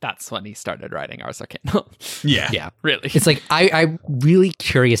because that's when he started writing Ars Arcana. Yeah, really. It's I'm really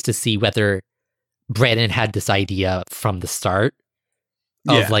curious to see whether Brandon had this idea from the start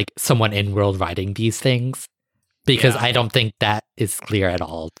of someone in world writing these things, because I don't think that is clear at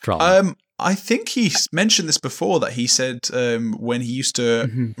all from. I think he mentioned this before, that he said when he used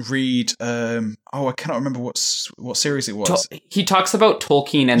to read, I cannot remember what series it was. He talks about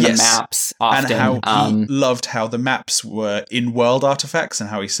Tolkien and the maps often. And how he loved how the maps were in-world artifacts,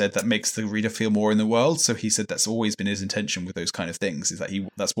 and how he said that makes the reader feel more in the world. So he said that's always been his intention with those kind of things, is that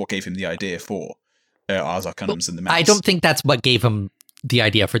that's what gave him the idea for Ars Arcanums and the maps. I don't think that's what gave him the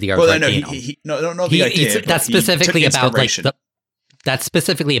idea for the Ars Arcanum. Not the idea. That's specifically about that's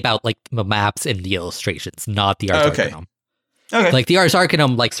specifically about the maps and the illustrations, not the Ars Arcanum. Okay. The Ars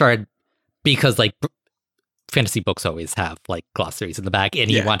Arcanum started because fantasy books always have glossaries in the back, and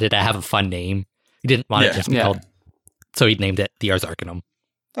he wanted to have a fun name. He didn't want it just to be called, so he named it the Ars Arcanum.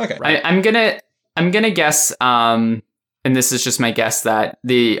 Okay. Right. I'm gonna guess, and this is just my guess, that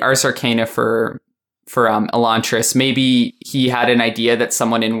the Ars Arcana for Elantris, maybe he had an idea that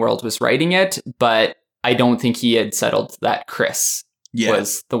someone in world was writing it, but I don't think he had settled that Chris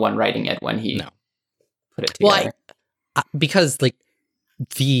was the one writing it when he put it together. Well, because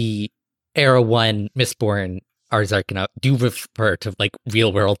the Era 1 Mistborn Ars Arcana do refer to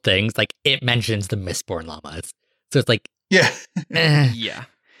real world things. It mentions the Mistborn llamas, so it's I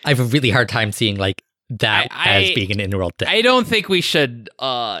have a really hard time seeing that as being an in-world thing. I don't think we should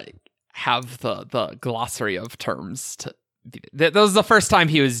have the glossary of terms that was the first time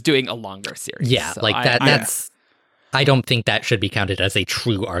he was doing a longer series. Yeah, so that's. I don't think that should be counted as a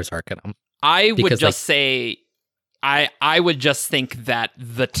true Ars Arcanum. I would just say, I would just think that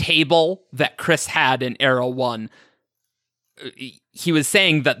the table that Chris had in Era 1, he was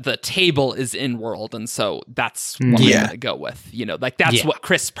saying that the table is in world, and so that's what I'm going to go with. That's what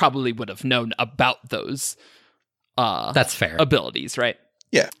Chris probably would have known about those. That's fair. Abilities, right?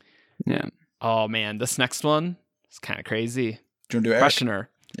 Yeah. Yeah. Oh man, this next one is kind of crazy. Do you want to do it, Questioner.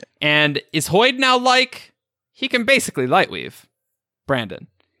 Yeah. And is Hoid now he can basically Lightweave? Brandon.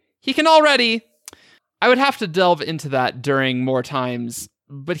 He can already. I would have to delve into that during more times,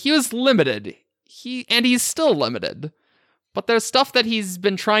 but he was limited. He's still limited. But there's stuff that he's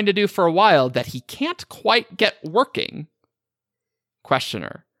been trying to do for a while that he can't quite get working.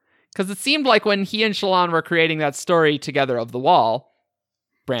 Questioner. Because it seemed like when he and Shallan were creating that story together of the wall,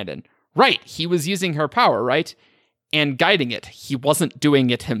 Brandon, right, he was using her power, right? And guiding it. He wasn't doing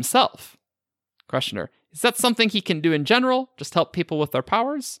it himself. Questioner, is that something he can do in general? Just help people with their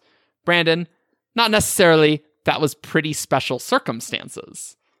powers? Brandon, not necessarily. That was pretty special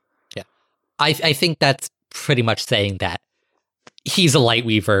circumstances. Yeah. I think that's pretty much saying that he's a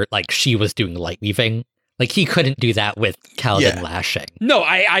Lightweaver, like she was doing Lightweaving. Like, he couldn't do that with Kaladin lashing. No,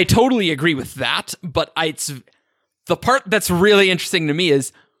 I totally agree with that, but it's the part that's really interesting to me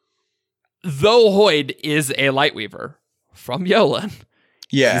is, though Hoid is a Lightweaver from Yolen,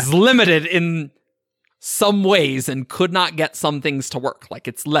 he's limited in some ways and could not get some things to work. Like,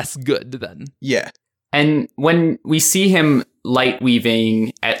 it's less good then. Yeah. And when we see him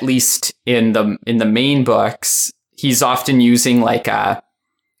Lightweaving, at least in the main books, he's often using like a,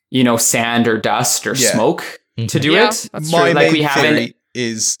 sand or dust or smoke to do it. My main theory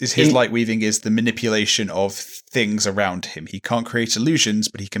is his Lightweaving is the manipulation of things around him. He can't create illusions,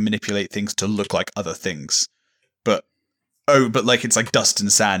 but he can manipulate things to look like other things. But like it's like dust and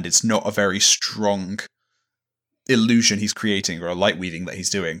sand. It's not a very strong illusion he's creating or a Lightweaving that he's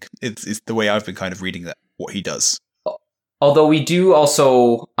doing. It's the way I've been kind of reading that what he does. Although we do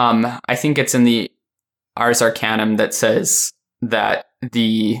also, I think it's in the Ars Arcanum that says that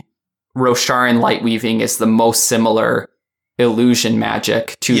the Rosharan Lightweaving is the most similar illusion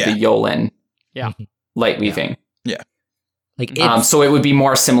magic to the Yolen Lightweaving. Yeah. Like so it would be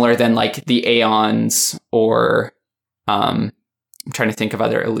more similar than like the Aeons or I'm trying to think of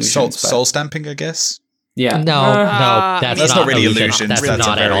other illusions. Soul stamping, I guess. Yeah. No, that's not really illusions. That's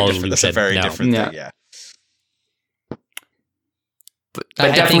not at all illusion. That's a very different thing, yeah. But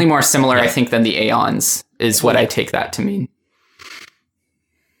definitely more similar, I think, than the Aeons is what I take that to mean.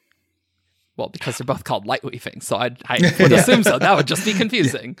 Well, because they're both called Lightweaving, so I would assume so. That would just be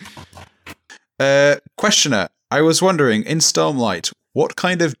confusing. Questioner, I was wondering, in Stormlight, what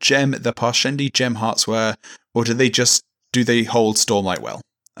kind of gem the Parshendi gem hearts were, or do they hold Stormlight well?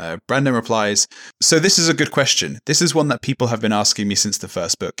 Brandon replies, so this is a good question. This is one that people have been asking me since the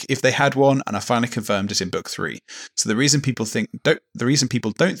first book, if they had one, and I finally confirmed it in book 3. So the reason people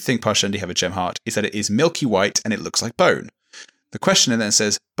don't think Parshendi have a gem heart is that it is milky white and it looks like bone. The questioner then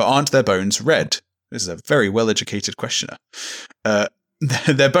says, but aren't their bones red? This is a very well-educated questioner.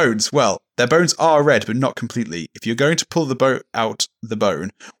 Their bones, well, their bones are red, but not completely. If you're going to pull out the bone,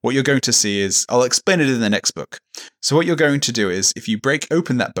 what you're going to see is, I'll explain it in the next book. So what you're going to do is, if you break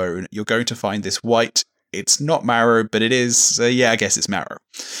open that bone, you're going to find this white, it's not marrow, but it is, I guess it's marrow.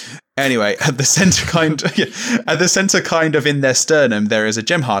 Anyway, at the center kind of in their sternum, there is a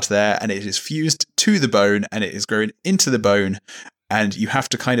gem heart there, and it is fused to the bone, and it is grown into the bone, and you have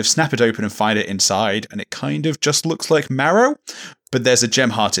to kind of snap it open and find it inside, and it kind of just looks like marrow, but there's a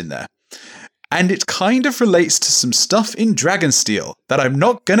gem heart in there. And it kind of relates to some stuff in Dragonsteel that I'm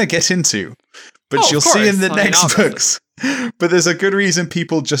not going to get into, but you'll see in the next books. But there's a good reason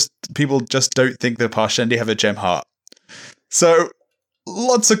people just don't think the Parshendi have a gem heart. So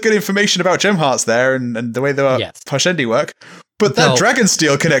lots of good information about gem hearts there and the way the Parshendi work. But that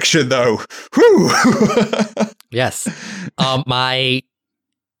Dragonsteel connection, though, whew! Yes. I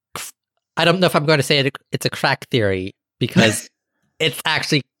don't know if I'm going to say it's a crack theory, because it's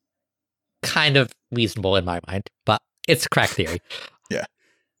actually kind of reasonable in my mind, but it's a crack theory. Yeah.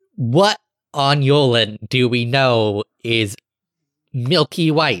 What on Yolen do we know is milky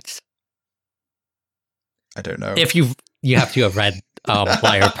white? I don't know. If you have to have read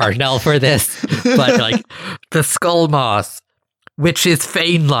Liar Parnell for this, but like the skull moss, which is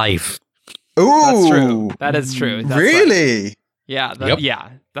Fein life. Ooh, that's true. That is true. That's really? Right. Yeah. Yeah,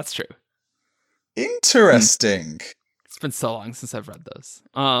 that's true. Interesting. It's been so long since I've read those.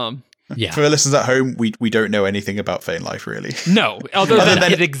 Yeah. For the listeners at home, we don't know anything about Fein life, really. No, other than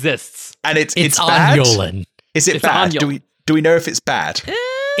it exists. And it's on bad? Yolen. Is it bad? Do we know if it's bad?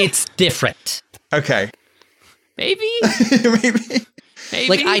 It's different. Okay. Maybe. Maybe.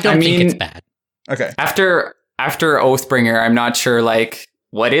 Like, I don't think it's bad. Okay. After Oathbringer, I'm not sure, like,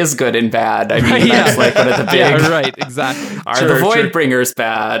 what is good and bad. I mean, that's like one of the big... Yeah, right, exactly. Are the Voidbringers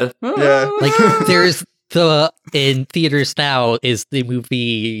bad? Yeah. Like, there's in theaters now is the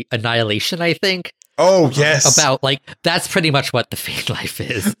movie Annihilation, I think. Oh, yes. About, like, that's pretty much what The Fade Life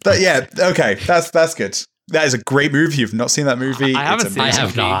is. Yeah, okay. That's good. That is a great movie. If you've not seen that movie, I haven't seen it. I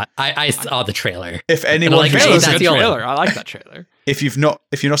have not. I saw the trailer. If anyone, like, that's a good trailer. I like that trailer. If you're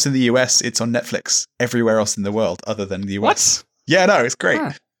not in the US, it's on Netflix everywhere else in the world other than the US. What? Yeah, no, it's great.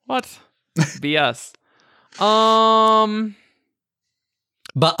 Huh. What? BS.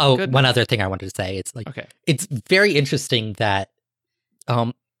 But one other thing I wanted to say, it's like, okay. It's very interesting that,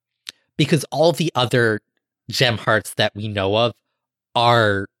 because all the other gem hearts that we know of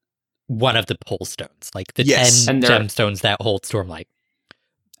are one of the pole stones, like the 10 gemstones that hold Stormlight.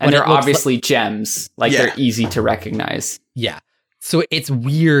 And they're obviously gems, like they're easy to recognize. Yeah. So it's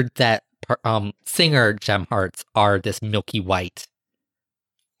weird that Singer gem hearts are this milky white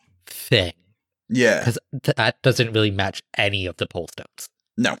thing. Yeah. Because that doesn't really match any of the pole stones.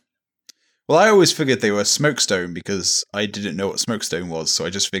 No. Well, I always figured they were smokestone because I didn't know what smokestone was, so I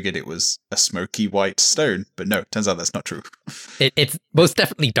just figured it was a smoky white stone. But no, turns out that's not true. It's most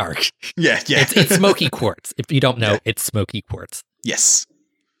definitely dark. Yeah. It's smoky quartz. If you don't know, it's smoky quartz. Yes.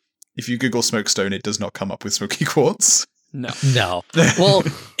 If you Google smokestone, it does not come up with smoky quartz. No. Well,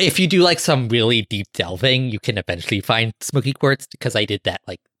 if you do like some really deep delving, you can eventually find smoky quartz, because I did that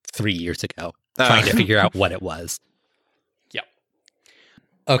like 3 years ago, trying to figure out what it was. Yep.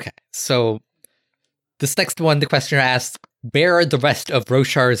 Okay, so this next one, the questioner asks, where are the rest of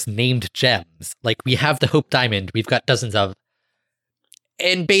Roshar's named gems? Like, we have the Hope Diamond, we've got dozens of,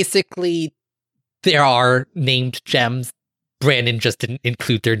 and basically there are named gems. Brandon just didn't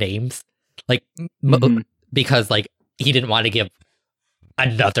include their names, like, because like he didn't want to give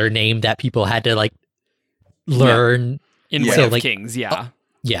another name that people had to like learn. In Way of Kings, yeah.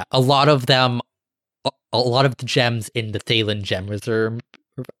 A lot of them, a lot of the gems in the Thaylen Gem Reserve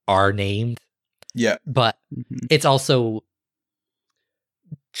are named. Yeah. But it's also,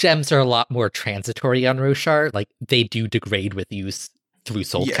 gems are a lot more transitory on Roshar. Like, they do degrade with use through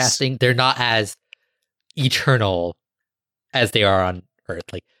soul casting. They're not as eternal as they are on Earth.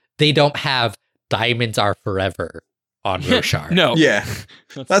 Like, they don't have diamonds are forever on Roshar. No. Yeah.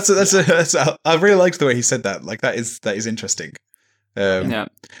 That's I really liked the way he said that. Like, that is interesting. But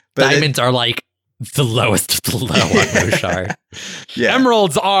diamonds are like the lowest of the low on Roshar. Yeah.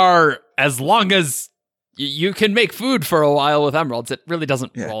 Emeralds are, as long as you can make food for a while with emeralds, it really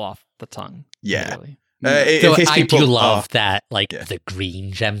doesn't roll off the tongue. Yeah. Really. So I do love that, like, the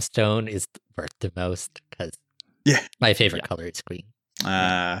green gemstone is worth the most, because my favorite color is green.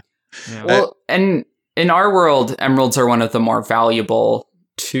 Well, and in our world, emeralds are one of the more valuable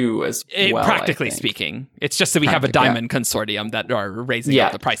too, as well. Practically speaking, it's just that we have a diamond consortium that are raising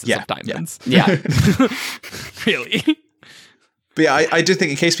up the prices of diamonds. Yeah. Really. But yeah, I do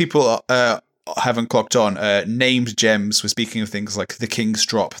think, in case people haven't clocked on, named gems were speaking of things like the King's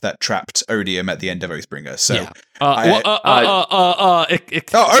Drop that trapped Odium at the end of Oathbringer. So, Odium! Oh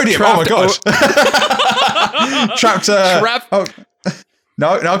my gosh! Trapped.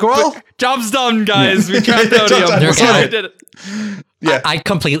 No, go on. Job's done, guys. We trapped Odium. I did it. Yeah, I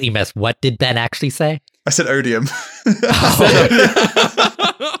completely missed. What did Ben actually say? I said Odium.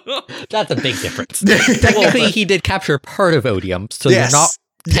 That's a big difference. Technically, he did capture part of Odium, so you're not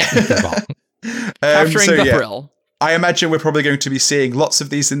technically wrong. Capturing the Brill. I imagine we're probably going to be seeing lots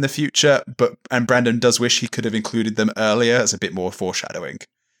of these in the future, and Brandon does wish he could have included them earlier as a bit more foreshadowing.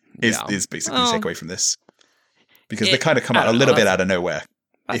 Is basically the takeaway from this. Because they kind of come out a little bit out of nowhere.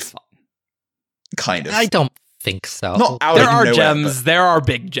 That's fine. Kind of. I don't think so. Not out there of are nowhere, gems. but... There are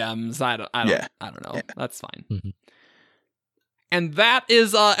big gems. I don't know. Yeah. That's fine. Mm-hmm. And that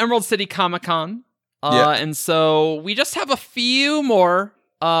is Emerald City Comic-Con. And so we just have a few more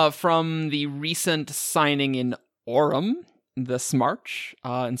from the recent signing in Orem this March.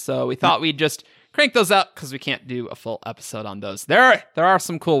 And so we thought we'd just crank those out because we can't do a full episode on those. There are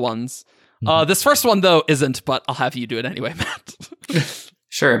some cool ones. This first one, though, isn't, but I'll have you do it anyway, Matt.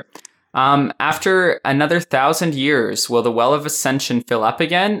 Sure. After another 1,000 years, will the Well of Ascension fill up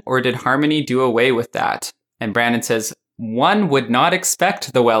again, or did Harmony do away with that? And Brandon says, one would not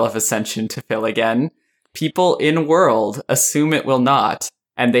expect the Well of Ascension to fill again. People in world assume it will not,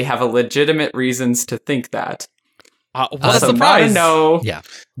 and they have a legitimate reasons to think that. What a surprise! No. Yeah,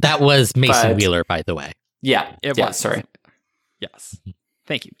 that was Mason Wheeler, by the way. Yeah, it was. Sorry. Yes.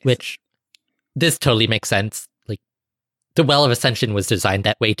 Thank you, Mason. Which, this totally makes sense. Like, the Well of Ascension was designed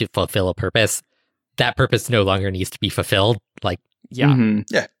that way to fulfill a purpose. That purpose no longer needs to be fulfilled. Like, yeah,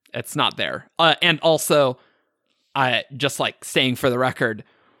 it's not there. And also, just like saying for the record,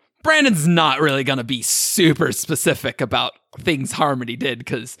 Brandon's not really going to be super specific about things Harmony did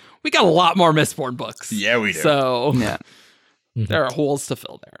because we got a lot more Mistborn books. Yeah, we do. So there are holes to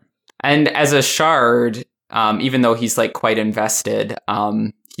fill there. And as a shard, even though he's like quite invested,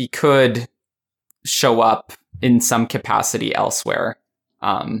 he could show up in some capacity elsewhere,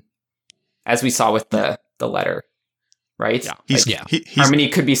 as we saw with the letter, right? Yeah. Harmony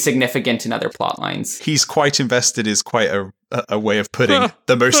could be significant in other plot lines. He's quite invested is quite a way of putting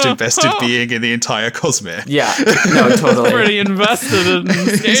the most invested being in the entire Cosmere. Yeah, no, totally. Pretty invested in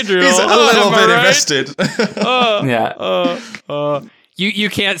Scadrial. He's a little bit invested. You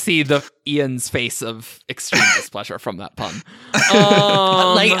can't see Ian's face of extreme displeasure from that pun.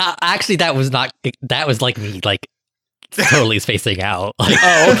 Actually, that was like me, like totally spacing out. Like,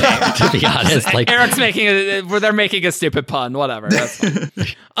 okay. To be honest, like Eric's they're making a stupid pun. Whatever. That's fine.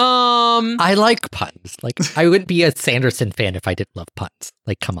 I like puns. Like, I would be a Sanderson fan if I didn't love puns.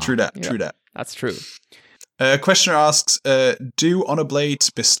 Like, come on. True that. That's true. Questioner asks, do Honor Blades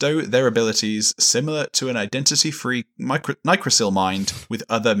bestow their abilities similar to an identity-free Nigrosil mind with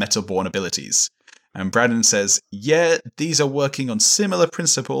other Metalborn abilities? And Brandon says, yeah, these are working on similar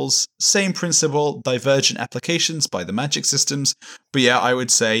principles, same principle, divergent applications by the magic systems, but yeah, I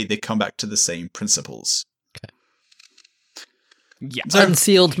would say they come back to the same principles. Okay. Yeah. So,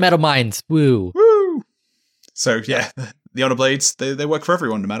 unsealed metal minds, woo. Woo! So yeah, the Honor Blades, they work for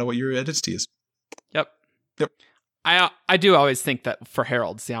everyone, no matter what your identity is. Yep. I do always think that for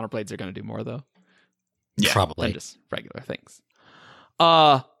Heralds, the Honor Blades are going to do more, though. Yeah, probably. Than just regular things.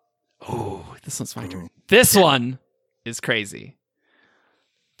 This one's my turn. This one is crazy.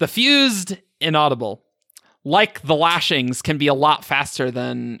 The fused Inaudible, like the lashings, can be a lot faster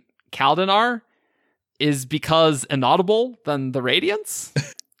than Kaladin are, is because Inaudible than the Radiance?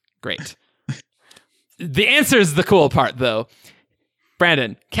 Great. The answer is the cool part, though.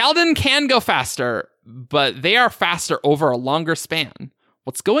 Brandon, Kaladin can go faster, but they are faster over a longer span.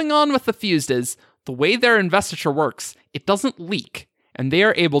 What's going on with the fused is the way their investiture works, it doesn't leak, and they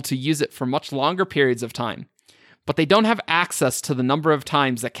are able to use it for much longer periods of time. But they don't have access to the number of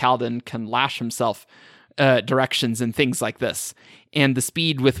times that Kaladin can lash himself directions and things like this, and the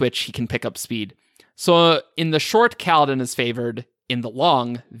speed with which he can pick up speed. So in the short, Kaladin is favored. In the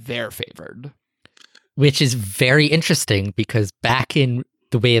long, they're favored. Which is very interesting because back in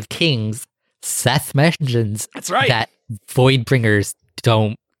The Way of Kings, Seth mentions that Voidbringers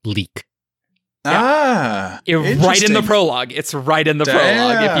don't leak. Yeah. Right in the prologue. It's right in the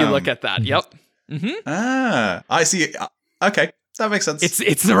prologue if you look at that. Yep. Mm-hmm. I see. Okay, that makes sense.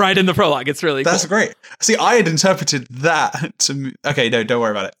 It's right in the prologue. It's really That's great. See, I had interpreted that to... Okay, no, don't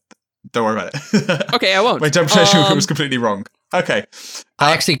worry about it. Okay, I won't. My interpretation was completely wrong. Okay.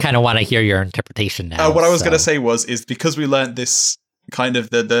 I actually kind of want to hear your interpretation now. What I was going to say is because we learned this kind of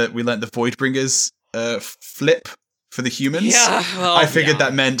we learned the Voidbringers flip for the humans. Yeah, I figured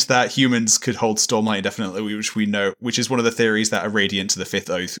that meant that humans could hold Stormlight indefinitely, which we know, which is one of the theories that a Radiant to the Fifth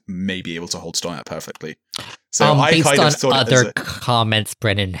Oath may be able to hold Stormlight perfectly. So I based kind on of thought other comments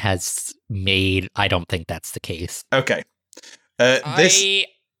Brennan has made, I don't think that's the case. Okay. I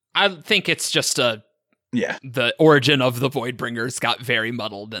think it's just the origin of the Voidbringers got very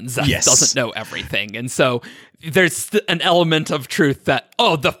muddled, and Zeth doesn't know everything, and so there's an element of truth that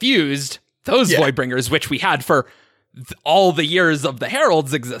the fused Voidbringers, which we had for all the years of the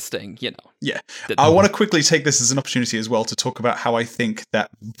Heralds existing, I want to quickly take this as an opportunity as well to talk about how I think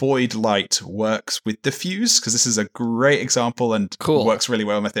that Void Light works with the fuse, because this is a great example and works really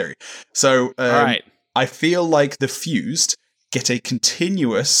well in my theory. So I feel like the fused get a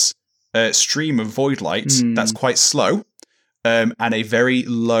continuous stream of void light that's quite slow, and a very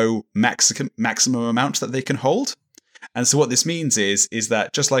low maximum amount that they can hold. And so what this means is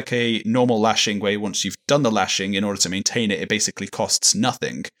that just like a normal lashing, where once you've done the lashing, in order to maintain it, it basically costs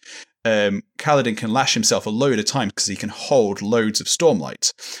nothing. Kaladin can lash himself a load of times because he can hold loads of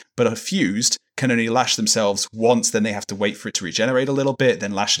Stormlight. But a fused can only lash themselves once, then they have to wait for it to regenerate a little bit,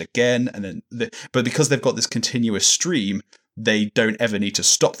 then lash it again, and then but because they've got this continuous stream, they don't ever need to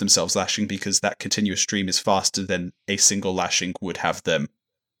stop themselves lashing because that continuous stream is faster than a single lashing would have them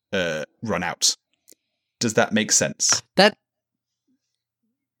run out. Does that make sense?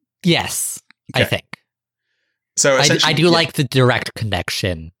 Yes, okay. I think. So I do like the direct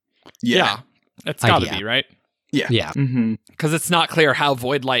connection. Yeah. It's got to be, right? Yeah. Yeah. Because it's not clear how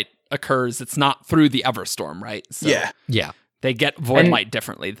void light occurs. It's not through the Everstorm, right? So yeah. They get void light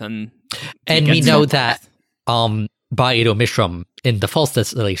differently than... And we know that Baido Mishram in the false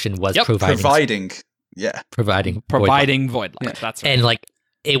distillation was providing void light. Yeah. That's right. And like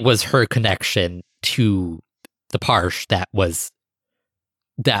it was her connection to the Parsh that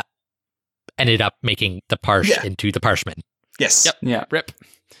ended up making the Parsh into the Parshmen. Yes. Yep. Yeah. Rip.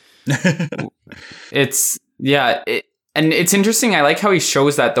 And it's interesting. I like how he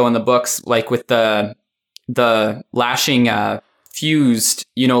shows that though in the books, like with the lashing fused,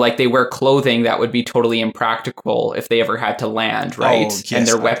 like they wear clothing that would be totally impractical if they ever had to land, right? Oh, yes, and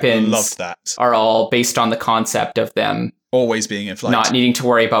their weapons loved that. are all based on the concept of them always being in flight, not needing to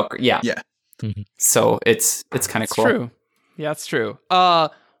worry about. Yeah. Mm-hmm. So it's kind of cool. True. Yeah, it's true.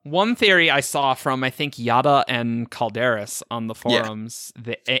 One theory I saw from, I think, Yada and Calderis on the forums,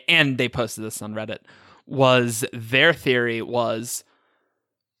 and they posted this on Reddit, was their theory was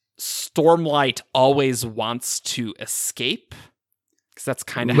Stormlight always wants to escape. Because that's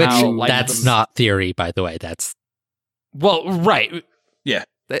kind of how... That's not theory, by the way. That's... Well, right. Yeah.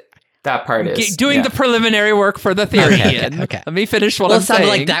 That part is... Doing the preliminary work for the theory. Okay. Let me finish what I'm saying. It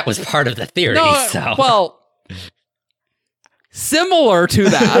sounded like that was part of the theory, so... Well... Similar to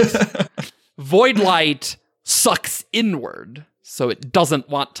that, Void Light sucks inward, so it doesn't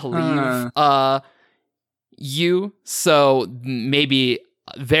want to leave you. So maybe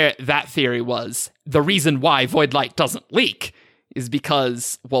that theory was the reason why Void Light doesn't leak is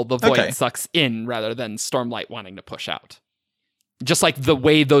because, well, the void sucks in rather than Stormlight wanting to push out. Just like the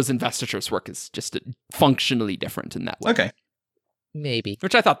way those investitures work is just functionally different in that way. Okay. Maybe.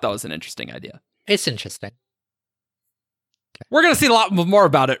 Which I thought that was an interesting idea. It's interesting. We're going to see a lot more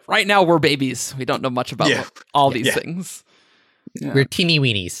about it. Right now, we're babies. We don't know much about all these things. Yeah. We're teeny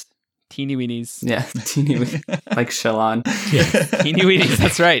weenies. Teeny weenies. Yeah, teeny weenies. Like Shallan. Yeah. Teeny weenies,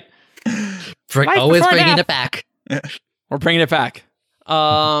 that's right. Always bringing it back. We're bringing it back.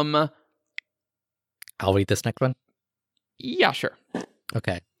 I'll read this next one. Yeah, sure.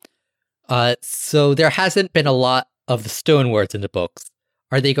 Okay. So there hasn't been a lot of the stone words in the books.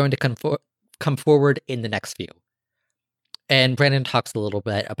 Are they going to come forward in the next few? And Brandon talks a little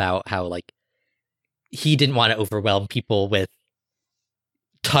bit about how, like, he didn't want to overwhelm people with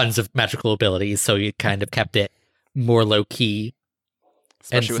tons of magical abilities, so he kind of kept it more low-key.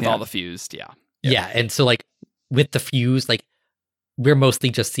 Especially with all the fused, Yeah, and so, like, with the fuse, like, we're mostly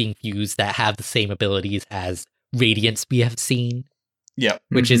just seeing fuse that have the same abilities as Radiance we have seen. Yeah.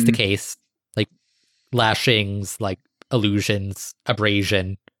 Which is the case. Like, lashings, like, illusions,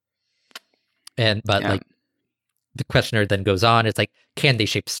 abrasion. But like, the questioner then goes on, it's like, can they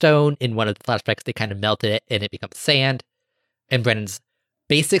shape stone? In one of the flashbacks, they kind of melted it and it becomes sand. And Brennan's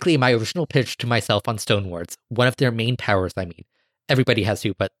basically my original pitch to myself on Stone Words. One of their main powers, I mean. Everybody has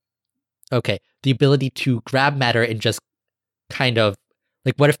to, but okay. The ability to grab matter and just kind of,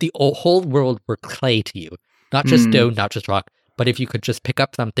 like, what if the whole world were clay to you? Not just stone, not just rock, but if you could just pick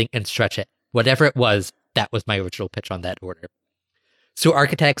up something and stretch it. Whatever it was, that was my original pitch on that order. So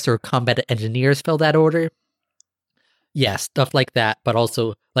architects or combat engineers fill that order. Yeah, stuff like that, but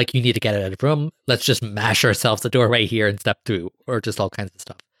also, like, you need to get out of the room. Let's just mash ourselves a doorway here and step through, or just all kinds of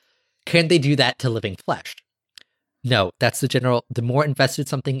stuff. Can they do that to living flesh? No, that's the general. The more invested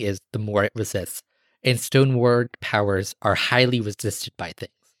something is, the more it resists. And stone word powers are highly resisted by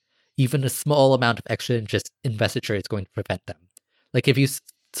things. Even a small amount of extra investiture is going to prevent them. Like if you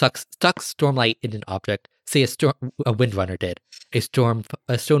stuck Stormlight in an object, say a Windrunner did,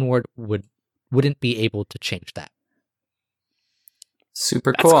 a stone word wouldn't be able to change that.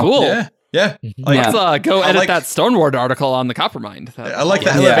 Super cool. That's cool. Yeah. Mm-hmm. Let's go edit that Stoneward article on the Coppermind. I like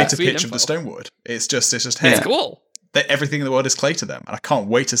that elevator pitch of the Stoneward. It's just hey, it's cool. Everything in the world is clay to them, and I can't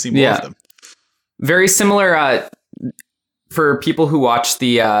wait to see more of them. Very similar for people who watch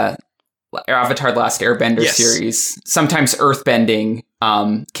the Avatar: The Last Airbender series. Sometimes earthbending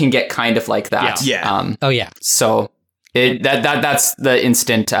can get kind of like that. Yeah. So that's the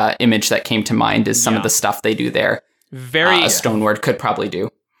instant image that came to mind is some of the stuff they do there. Very a Stoneward could probably do.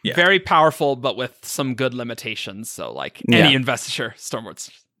 Yeah. Very powerful, but with some good limitations. So, like any investiture,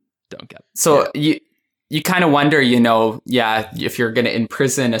 Stormwords don't get. So you kind of wonder, if you're going to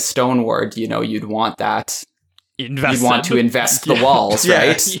imprison a Stoneward, you'd want that. You'd want to invest the walls,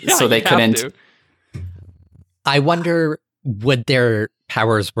 right? Yeah, so they couldn't. I wonder, would their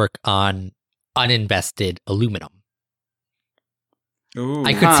powers work on uninvested aluminum? Ooh.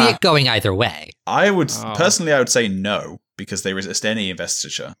 I could see it going either way. I would say no, because they resist any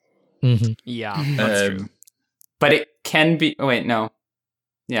investiture. Mm-hmm. Yeah, that's true. But it can be. Oh, wait, no.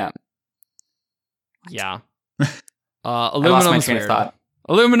 Yeah. Yeah. Aluminum's I lost my train of thought.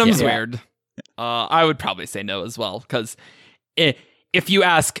 Aluminum's weird. I would probably say no as well, because if you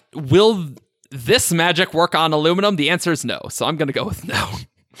ask, will this magic work on aluminum? The answer is no. So I'm going to go with no.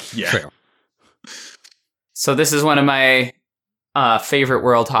 Yeah. True. So this is one of my favorite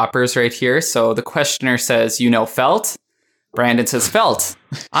world hoppers right here. So the questioner says, you know felt? Brandon says felt.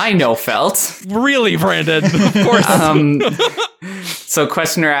 I know felt. Really, Brandon? Of course. So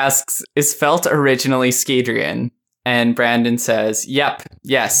questioner asks, is felt originally Scadrian? And Brandon says, yep,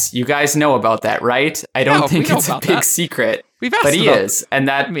 yes, you guys know about that, right? I don't think it's a big secret, but he is. And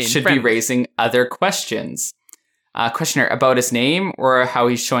that should be raising other questions. Questioner, about his name or how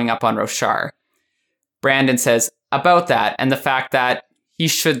he's showing up on Roshar? Brandon says, about that and the fact that he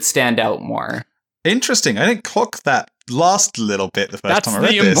should stand out more. Interesting. I didn't clock that last little bit the first time I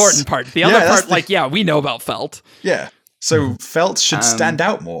read this. That's the important part. The other part, we know about Felt. Yeah. So Felt should stand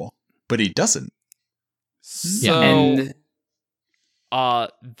out more, but he doesn't. So,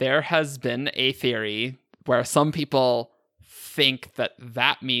 there has been a theory where some people think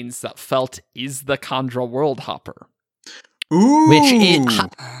that means that Felt is the Kandra World Hopper. Ooh.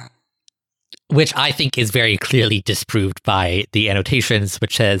 Which I think is very clearly disproved by the annotations,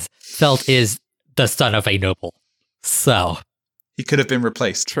 which says Felt is the son of a noble. So he could have been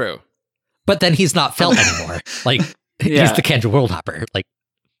replaced. True. But then he's not Felt anymore. Like, he's the Kandra World Hopper. Like,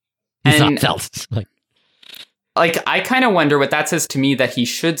 he's not Felt. Like, I kind of wonder what that says to me, that he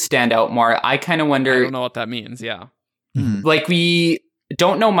should stand out more. I kind of wonder... I don't know what that means, yeah. Like, we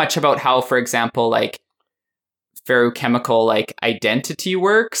don't know much about how, for example, like, ferrochemical, like, identity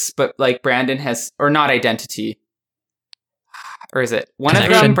works, but, like, Brandon has... Or not identity. Or is it? One of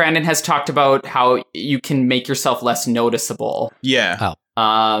them, Brandon has talked about how you can make yourself less noticeable. Yeah.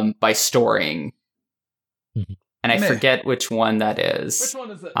 By storing. Mm-hmm. And I forget which one that is. Which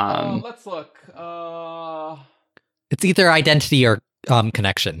one is it? Let's look. It's either identity or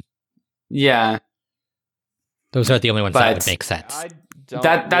connection. Yeah. Those are the only ones that would make sense.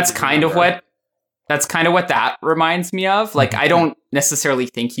 That's kind of what that reminds me of. Like, I don't necessarily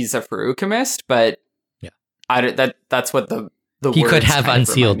think he's a Feruchemist, but that's what the he could have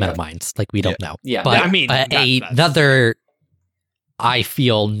unsealed metaminds. Like, we don't know. Yeah, but I mean, another I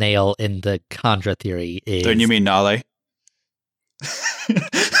feel nail in the Kandra theory is. Don't you mean Nale?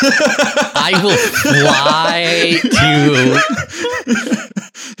 I will fly to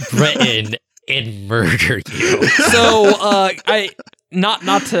Britain and murder you. So, I not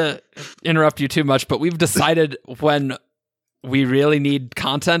to interrupt you too much, but we've decided when we really need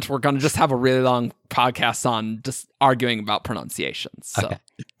content, we're going to just have a really long podcast on just arguing about pronunciations. So,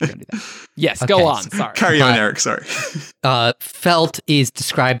 we're going to do that. Yes, go on. Sorry. Carry on, Eric. Sorry. Felt is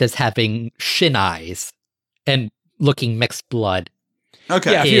described as having shin eyes and looking mixed blood.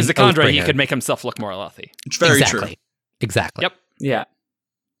 Okay. Yeah, if he was a Kandra, he could make himself look more Alethi. Very true. Exactly. Yep. Yeah.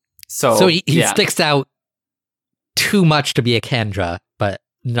 So he sticks out too much to be a Kandra, but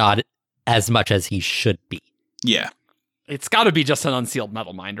not as much as he should be. Yeah. It's got to be just an unsealed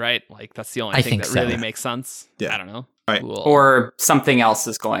metal mind, right? Like, that's the only thing that really makes sense. Yeah. I don't know. Right. Cool. Or something else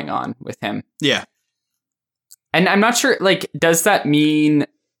is going on with him. Yeah. And I'm not sure, like, does that mean...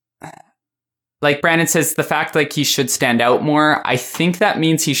 Like Brandon says, the fact like he should stand out more, I think that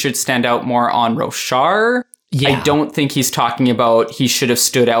means he should stand out more on Roshar. Yeah. I don't think he's talking about he should have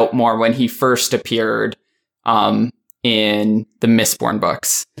stood out more when he first appeared in the Mistborn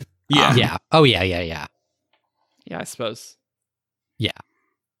books. Yeah. Yeah. Oh, yeah. Yeah, I suppose. Yeah.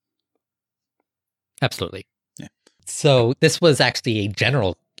 Absolutely. Yeah. So this was actually a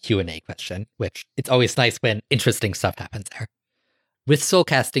general Q&A question, which it's always nice when interesting stuff happens there. With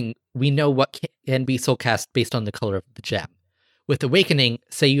soulcasting, we know what can be soulcast based on the color of the gem. With awakening,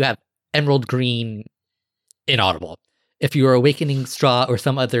 say you have emerald green inaudible. If you are awakening straw or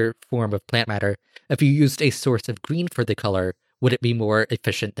some other form of plant matter, if you used a source of green for the color, would it be more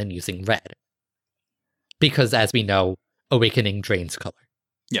efficient than using red? Because as we know, awakening drains color.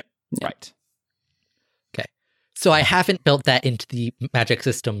 Yep. Right. Okay. So I haven't built that into the magic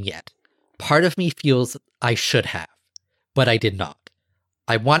system yet. Part of me feels I should have, but I did not.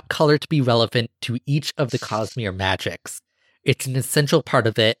 I want color to be relevant to each of the Cosmere magics. It's an essential part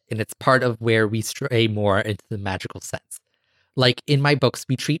of it, and it's part of where we stray more into the magical sense. Like, in my books,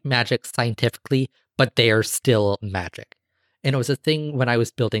 we treat magic scientifically, but they are still magic. And it was a thing when I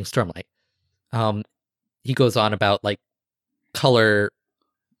was building Stormlight. He goes on about, like, color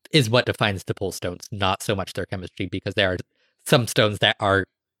is what defines the pole stones, not so much their chemistry, because there are some stones that are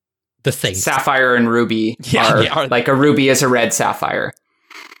the same. Sapphire and ruby are like a ruby is a red sapphire.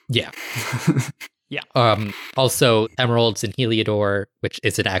 Yeah. Yeah. Also, emeralds in Heliodor, which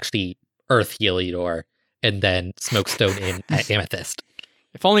isn't actually Earth Heliodor, and then Smokestone in Amethyst.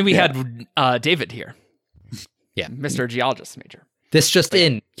 If only we had David here. Yeah. Mr. Geologist Major. This just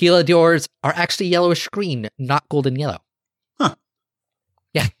in, Heliodors are actually yellowish green, not golden yellow. Huh.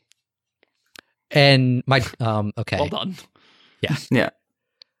 Yeah. And my, okay. Well done. Yeah. Yeah.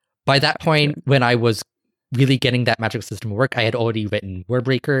 By that point, when I was really getting that magic system to work, I had already written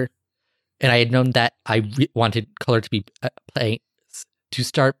Warbreaker, and I had known that I wanted color to be to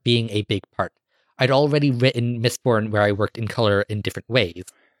start being a big part. I'd already written Mistborn, where I worked in color in different ways,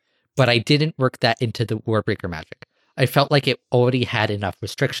 but I didn't work that into the Warbreaker magic. I felt like it already had enough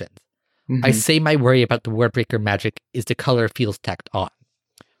restrictions. Mm-hmm. I say my worry about the Warbreaker magic is the color feels tacked on.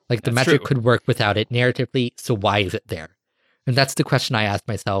 Like the magic could work without it narratively, so why is it there? And that's the question I asked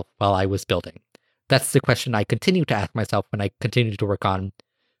myself while I was building. That's the question I continue to ask myself when I continue to work on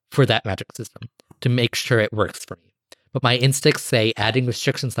for that magic system, to make sure it works for me. But my instincts say adding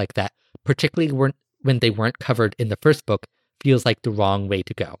restrictions like that, particularly when they weren't covered in the first book, feels like the wrong way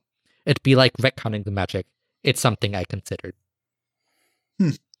to go. It'd be like retconning the magic. It's something I considered.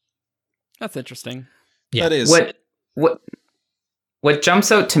 That's interesting. Yeah. That is. What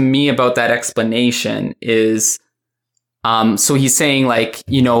jumps out to me about that explanation is, so he's saying, like,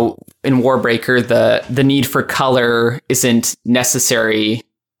 you know, in Warbreaker, the need for color isn't necessary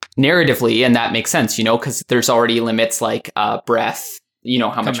narratively, and that makes sense, you know, because there's already limits like breath, you know,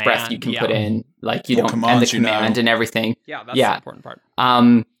 how much breath you can put in, like, you don't, and the command and everything. Yeah, that's the important part.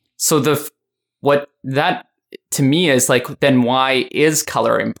 So what that to me is like, then why is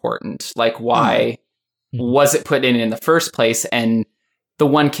color important? Like, why was it put in the first place? And the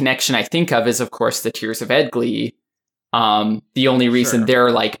one connection I think of is, of course, the Tears of Edgley. The only reason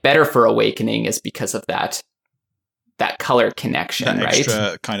they're like better for awakening is because of that color connection, that right?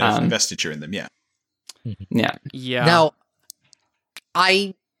 Extra kind of investiture in them, yeah. Yeah. Now,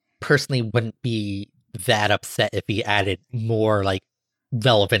 I personally wouldn't be that upset if he added more like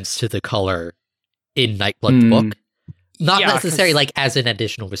relevance to the color in Nightblood's book. Not necessarily like as an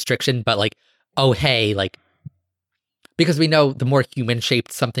additional restriction, but like, oh hey, like, because we know the more human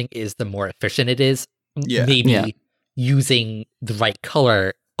shaped something is, the more efficient it is. Yeah. Maybe using the right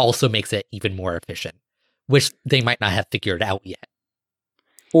color also makes it even more efficient, which they might not have figured out yet.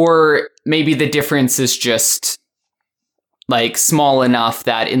 Or maybe the difference is just like small enough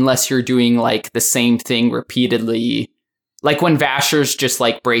that unless you're doing like the same thing repeatedly, like when Vasher's just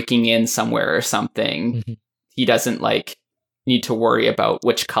like breaking in somewhere or something, he doesn't like need to worry about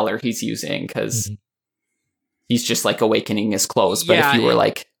which color he's using because he's just like awakening his clothes. But if you were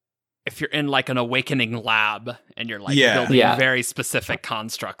like, if you're in like an awakening lab and you're like building very specific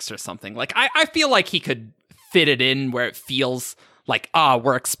constructs or something, like I feel like he could fit it in where it feels like,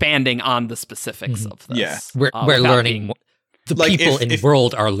 we're expanding on the specifics of this. Yeah, we're learning more. The like people in the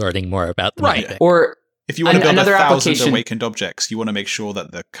world are learning more about the right. Or if you want to build 1,000 awakened objects, you want to make sure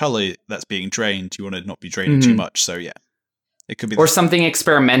that the color that's being drained, you want to not be draining too much. So yeah, it could be. Or something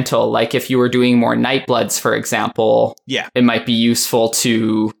experimental, like if you were doing more Nightbloods, for example. Yeah, it might be useful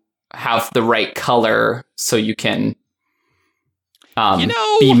to have the right color so you can,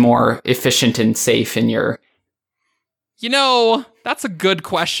 be more efficient and safe in your. You know, that's a good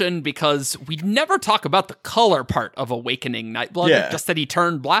question because we never talk about the color part of Awakening Nightblood. Yeah. Just that he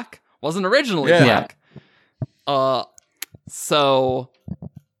turned black. Wasn't originally black. So,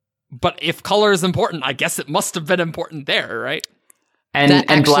 but if color is important, I guess it must have been important there, right?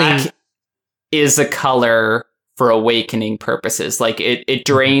 And black is a color for awakening purposes. Like it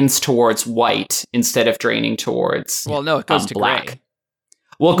drains towards white instead of draining towards Well, no, it goes to black. gray.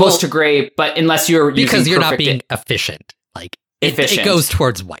 Well, it goes to gray, but unless you're because you're not being efficient. Like it goes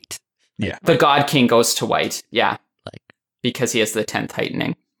towards white. Yeah. The God King goes to white. Yeah. Like because he has the 10th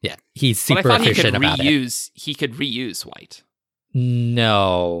heightening. Yeah. He's super efficient about it. He could reuse white.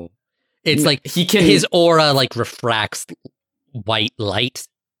 No. It's like his aura like refracts white light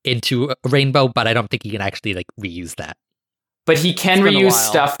into a rainbow, but I don't think he can actually like reuse that. But he can reuse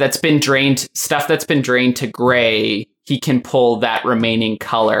stuff that's been drained to gray. He can pull that remaining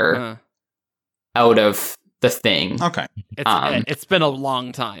color out of the thing. Okay. It's been a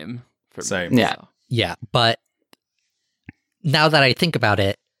long time for me. Yeah. So. Yeah, but now that I think about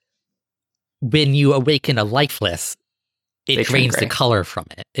it, when you awaken a lifeless, it drains the color from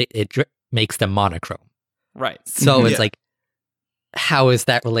it. It makes them monochrome. Right. So it's like, how is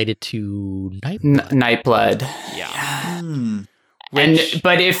that related to Nightblood? Nightblood. Yeah.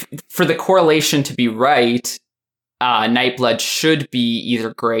 But if for the correlation to be right, Nightblood should be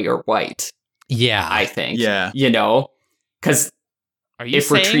either gray or white. Yeah, I think. Yeah, you know, because if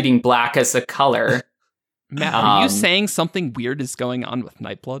we're treating black as a color, Matt, are you saying something weird is going on with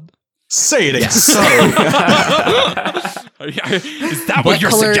Nightblood? Say it again. So, is that what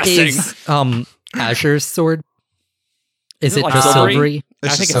you're suggesting? Is, Azure's sword? Is it just silvery? I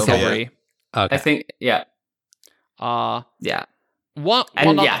think it's silvery. Yeah. Okay. I think, yeah. Yeah.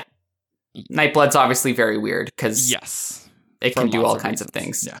 Nightblood's obviously very weird because it can do all kinds of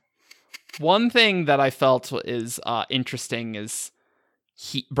things. Yeah. One thing that I felt is interesting is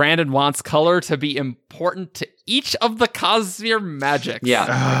Brandon wants color to be important to each of the Cosmere magics.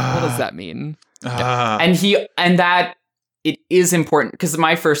 Yeah. What does that mean? And that it is important because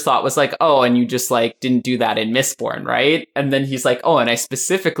my first thought was like, oh, and you just like didn't do that in Mistborn, right? And then he's like, oh, and I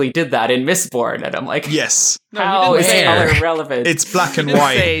specifically did that in Mistborn, and I'm like, yes. How is color relevant? It's black and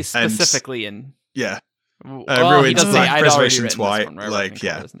white. Say specifically in Ruin's black, Preservation's white. Like,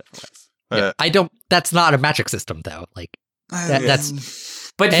 yeah. I don't. That's not a magic system, though. Like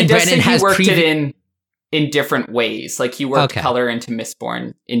that's. But he does say he worked it in different ways. Like he worked color into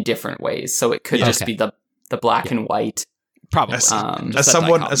Mistborn in different ways, so it could just be the black and white. Probably. As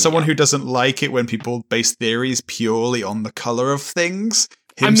someone who doesn't like it when people base theories purely on the color of things,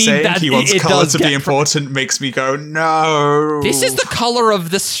 saying he wants color to be important makes me go, no. This is the color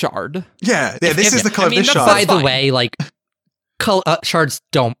of this shard. Yeah, this is the color of this shard. By the way, like, shards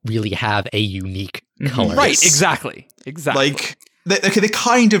don't really have a unique color. Right, exactly. Like, they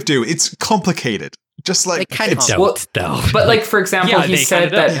kind of do. It's complicated. Just like... They kind of don't, though. But, like, for example, he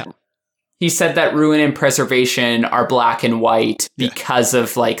said that... He said that Ruin and Preservation are black and white because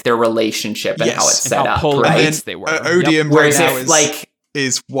of like their relationship and how it's set up, right? They were. Odium right now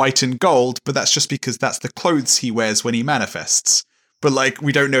is white and gold, but that's just because that's the clothes he wears when he manifests. But like,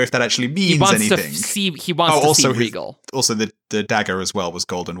 we don't know if that actually means anything. He wants to see regal. Also, the dagger as well was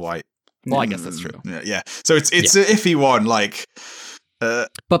gold and white. Well, I guess that's true. Yeah. So it's an iffy one. Like,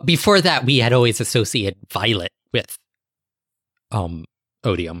 but before that, we had always associated violet with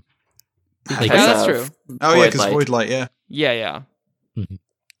Odium. Like, that's true. Oh, yeah, because Void Light, yeah. Yeah. Mm-hmm.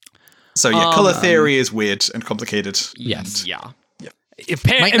 So, color theory is weird and complicated. Yes. Yeah. It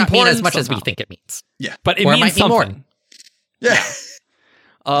might not mean as much as we think it means. Yeah. But it means something. Yeah.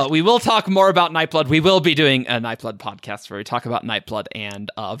 We will talk more about Nightblood. We will be doing a Nightblood podcast where we talk about Nightblood and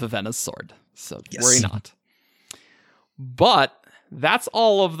Vivenna's sword. So, worry not. But... that's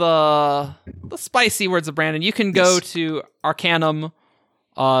all of the spicy words of Brandon. You can go to Arcanum,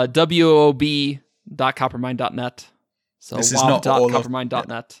 wob.coppermind.net. So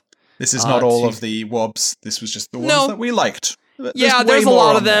wob.coppermind.net. This is not all of the wobs. This was just the ones that we liked. There's a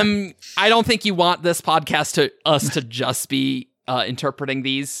lot of them. I don't think you want this podcast to just be interpreting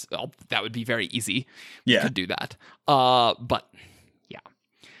these. Well, that would be very easy. Yeah. We could do that. But yeah.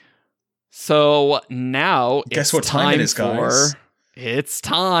 So now guess what time it is, guys? It's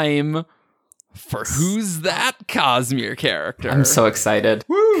time for Who's That Cosmere Character? I'm so excited.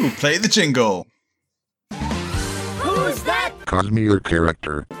 Woo! Play the jingle. Who's that Cosmere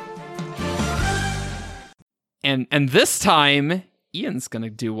Character? And this time, Ian's gonna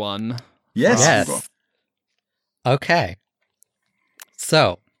do one. Yes. Okay.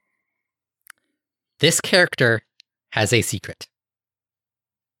 So, this character has a secret.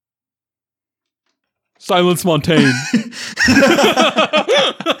 Silence Montaigne.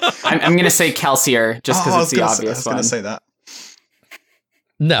 I'm going to say Kelsier, just because it's the obvious one. I was going to say that.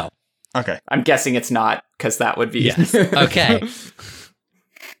 No. Okay. I'm guessing it's not, because that would be... Yes. Okay.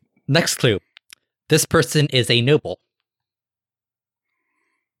 Next clue. This person is a noble.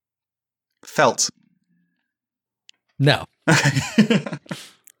 Felt. No. Okay.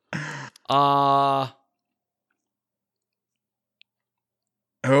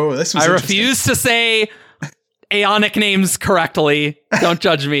 Oh, this was I refuse to say Aeonic names correctly. Don't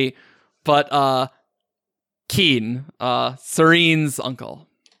judge me. But Keen, Serene's uncle.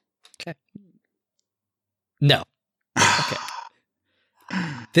 Okay. No. Okay.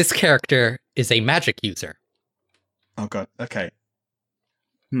 This character is a magic user. Oh god. Okay.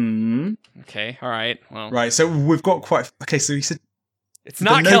 Okay. All right. Well. Right. So we've got quite. Okay. So he said it's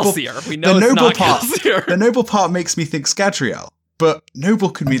not Kelsier. We know it's not Kelsier. The noble part makes me think Scadrial. But noble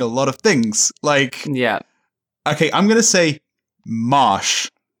could mean a lot of things. Like, yeah. Okay, I'm gonna say Marsh.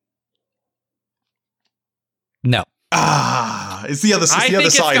 No. It's the other. It's the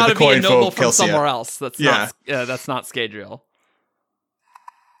other side of the coin for Kelsier. Somewhere else. That's not Scadrial.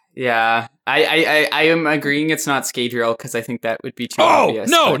 Yeah, I am agreeing it's not Scadrial because I think that would be too obvious.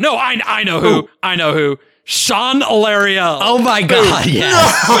 No, I know who. I know who. Sean Alariel. Oh my god,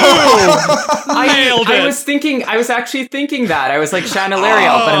 yes. Nailed it. I was actually thinking that. I was like, Sean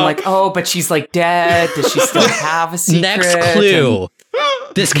Alariel, but I'm like, but she's like dead. Does she still have a secret? Next clue.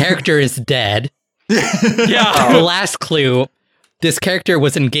 This character is dead. Yeah. The last clue. This character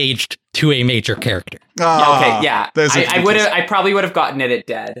was engaged to a major character. Okay, yeah. I probably would have gotten it at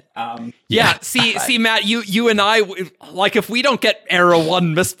dead. See, Matt, you and I, like, if we don't get Era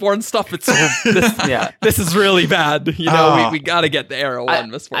 1 Mistborn stuff, this is really bad. You know, we got to get the Era 1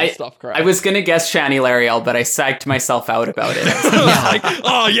 Mistborn stuff correct. I was going to guess Shani Lariel, but I psyched myself out about it.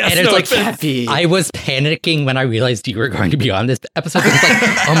 Oh, yes, and it's I was panicking when I realized you were going to be on this episode. It's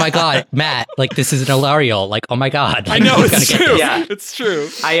like, oh my God, Matt, like, this is an Ilariel. Like, oh my God. I know, it's true. Yeah, it's true.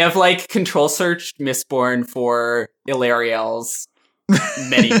 I have, like, control searched Mistborn for Ilariels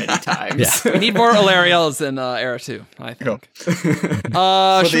many times. We need more Ilariels in Era 2, I think.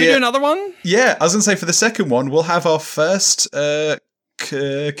 Cool. Should we do another one? Yeah, I was going to say for the second one, we'll have our first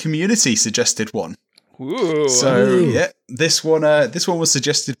community suggested one. Ooh. So yeah, this one was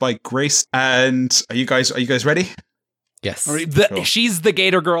suggested by Grace. And are you guys ready? Yes. Cool. She's the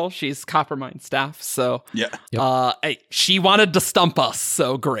Gator Girl. She's Coppermind staff. So she wanted to stump us.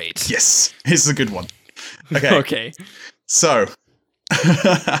 So great. Yes, it's a good one. Okay. Okay. So,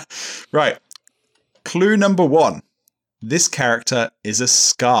 right. Clue number 1. This character is a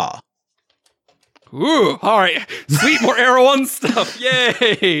Scar. Ooh, all right. Sweet, more Era 1 stuff.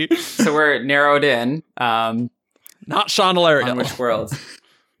 Yay. So we're narrowed in. Not Sean Lariel. On which world?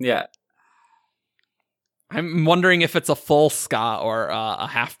 Yeah. I'm wondering if it's a full Ska or a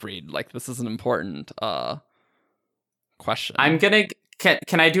half-breed. Like, this is an important question. I'm gonna...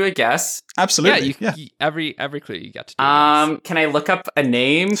 Can I do a guess? Absolutely. Yeah, every clue you get to do a guess. Can I look up a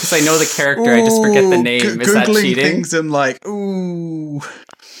name? Because I know the character, I just forget the name. Is that cheating? Things and like, ooh.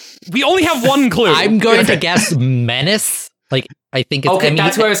 We only have one clue. I'm going to guess Menace. Like, I think it's... Okay,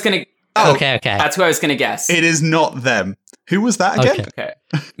 that's who I was gonna... Oh, okay. That's who I was gonna guess. It is not them. Who was that again? Okay.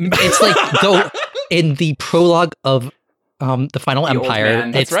 It's like, though, in the prologue of the Final Empire,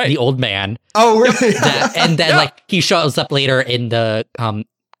 it's the old man. Oh, really? And then, like, he shows up later in the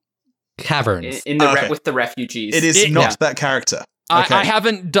caverns. In the with the refugees. It is not that character. Okay. I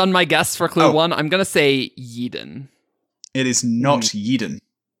haven't done my guess for clue 1. I'm going to say Eden. It is not Eden.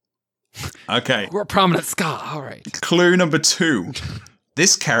 Okay. We're a prominent Ska. All right. Clue number 2.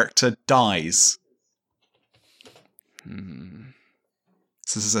 This character dies.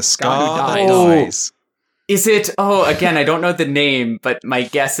 So this is a Ska who dies. Is it... Oh, again, I don't know the name, but my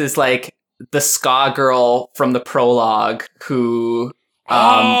guess is like the Ska girl from the prologue who the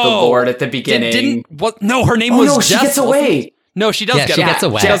Lord at the beginning... No, her name was Jess. She gets away. No, she does get away. She gets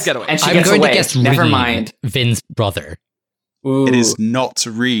away. She does get away. And she gets away. I'm going to guess Never Reen, mind. Vin's brother. Ooh. It is not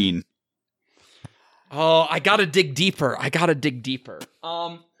Reen. Oh, I gotta dig deeper.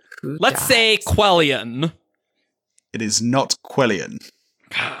 Let's say Quellion. It is not Quellion.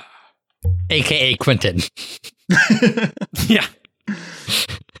 AKA Quentin. Yeah.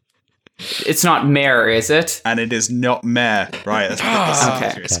 It's not Mare, is it? And it is not Mare. Right.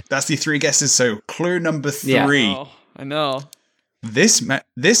 That's the 3 guesses. So clue number 3. Yeah. Oh, I know.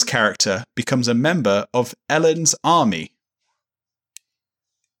 This character becomes a member of Elend's army.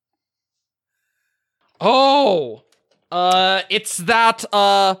 Oh, it's that.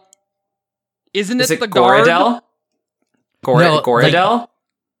 Isn't it the Goradel? Goradel?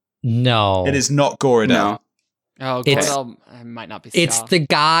 No. It is not Goradel. No. Oh, Goradel might not be Ska. It's the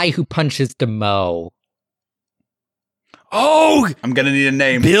guy who punches Demo. Oh! I'm going to need a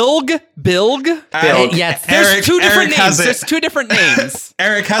name. Bilg? Yes. There's two different names. There's 2 different names.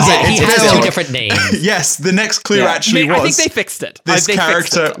 Eric has it. He has 2 different names. Yes, the next clue actually was... I think they fixed it. This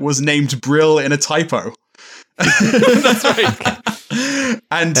character was named Brill in a typo. That's right.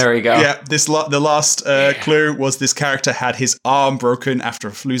 And there we go. Yeah, the last clue was this character had his arm broken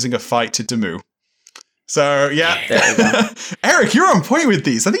after losing a fight to Demu. So, yeah. There we go. Eric, you're on point with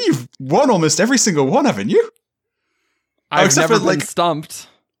these. I think you've won almost every single one, haven't you? I've never been stumped.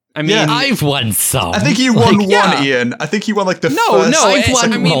 I mean, I've won some. I think you won one, Ian. I think you won like the first. I've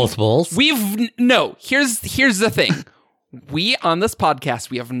won multiples. Here's the thing. We on this podcast,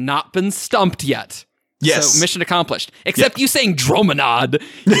 we have not been stumped yet. Yes. So mission accomplished. Except you saying Dromanod.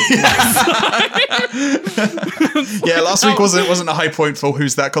 Yeah, last week wasn't a high point for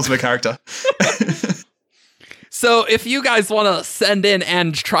who's that cosmic character. So if you guys want to send in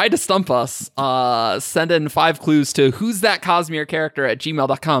and try to stump us, send in 5 clues to who's that Cosmere character at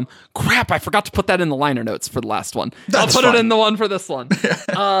gmail.com. Crap, I forgot to put that in the liner notes for the last one. I'll put it in the one for this one.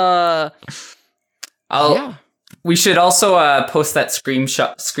 We should also post that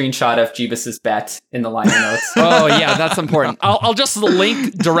screenshot of Jeebus's bet in the liner notes. Oh yeah, that's important. I'll just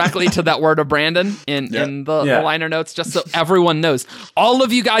link directly to that word of Brandon in the liner notes, just so everyone knows. All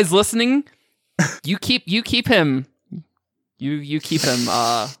of you guys listening, you keep him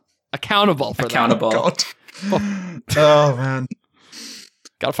accountable for that. Oh man.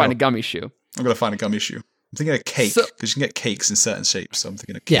 Gotta find a gummy shoe. I'm gonna find a gummy shoe. I'm thinking a cake because you can get cakes in certain shapes. So I'm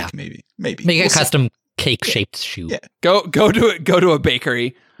thinking a cake, maybe. Make a custom cake-shaped shoe. Yeah. Go to a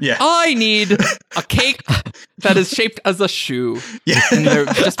bakery. Yeah. I need a cake that is shaped as a shoe. Yeah.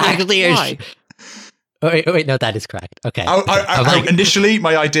 Just why? Wait, no, that is correct. Okay. Initially,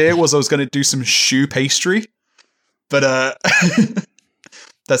 my idea was I was going to do some shoe pastry, but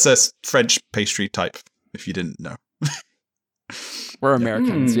that's a French pastry type, if you didn't know. We're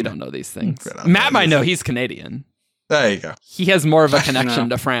Americans. We don't know these things. Matt might know. He's Canadian. There you go. He has more of a connection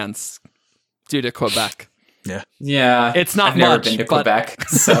to France due to Quebec. Yeah. It's not I've never much, been to but Quebec,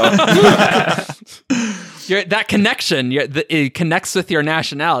 so that connection, it connects with your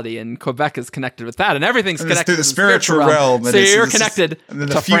nationality, and Quebec is connected with that, and everything's connected through the spiritual realm. So you're connected and then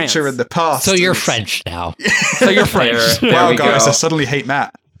to the future France. and the past. So you're French now. So you're French. Wow, guys, I suddenly hate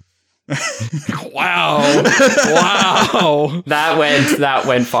Matt. Wow. That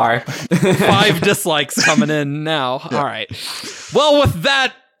went far. 5 dislikes coming in now. Yeah. All right. Well, with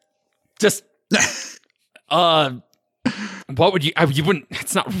that, just what would you wouldn't,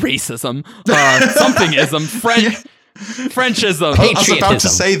 it's not racism. Somethingism. Frenchism. I was about to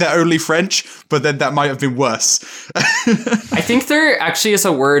say they're only French, but then that might have been worse. I think there actually is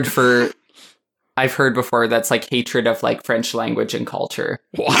a word for I've heard before that's like hatred of like French language and culture.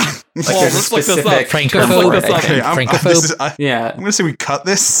 Wow. Let's look this up. Francophobe. I'm going to say we cut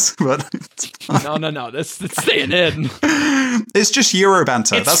this, but no. It's staying in. It's just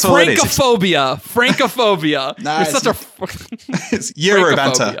Eurobanter. It's that's all it is. Francophobia. Nah, You're such a. It's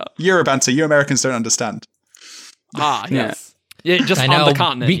Eurobanter. Eurobanter. You Americans don't understand. Yes. Yeah, just on the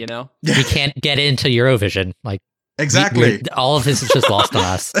continent, you know. We can't get into Eurovision. Like. Exactly. All of this is just lost on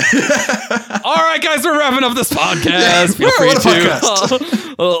us. All right, guys, we're wrapping up this podcast. Feel free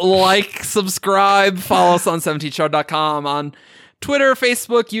to like, subscribe, follow us on 17show.com, on Twitter,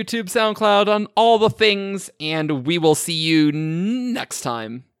 Facebook, YouTube, SoundCloud, on all the things, and we will see you next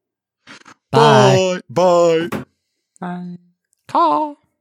time. Bye. Bye. Call.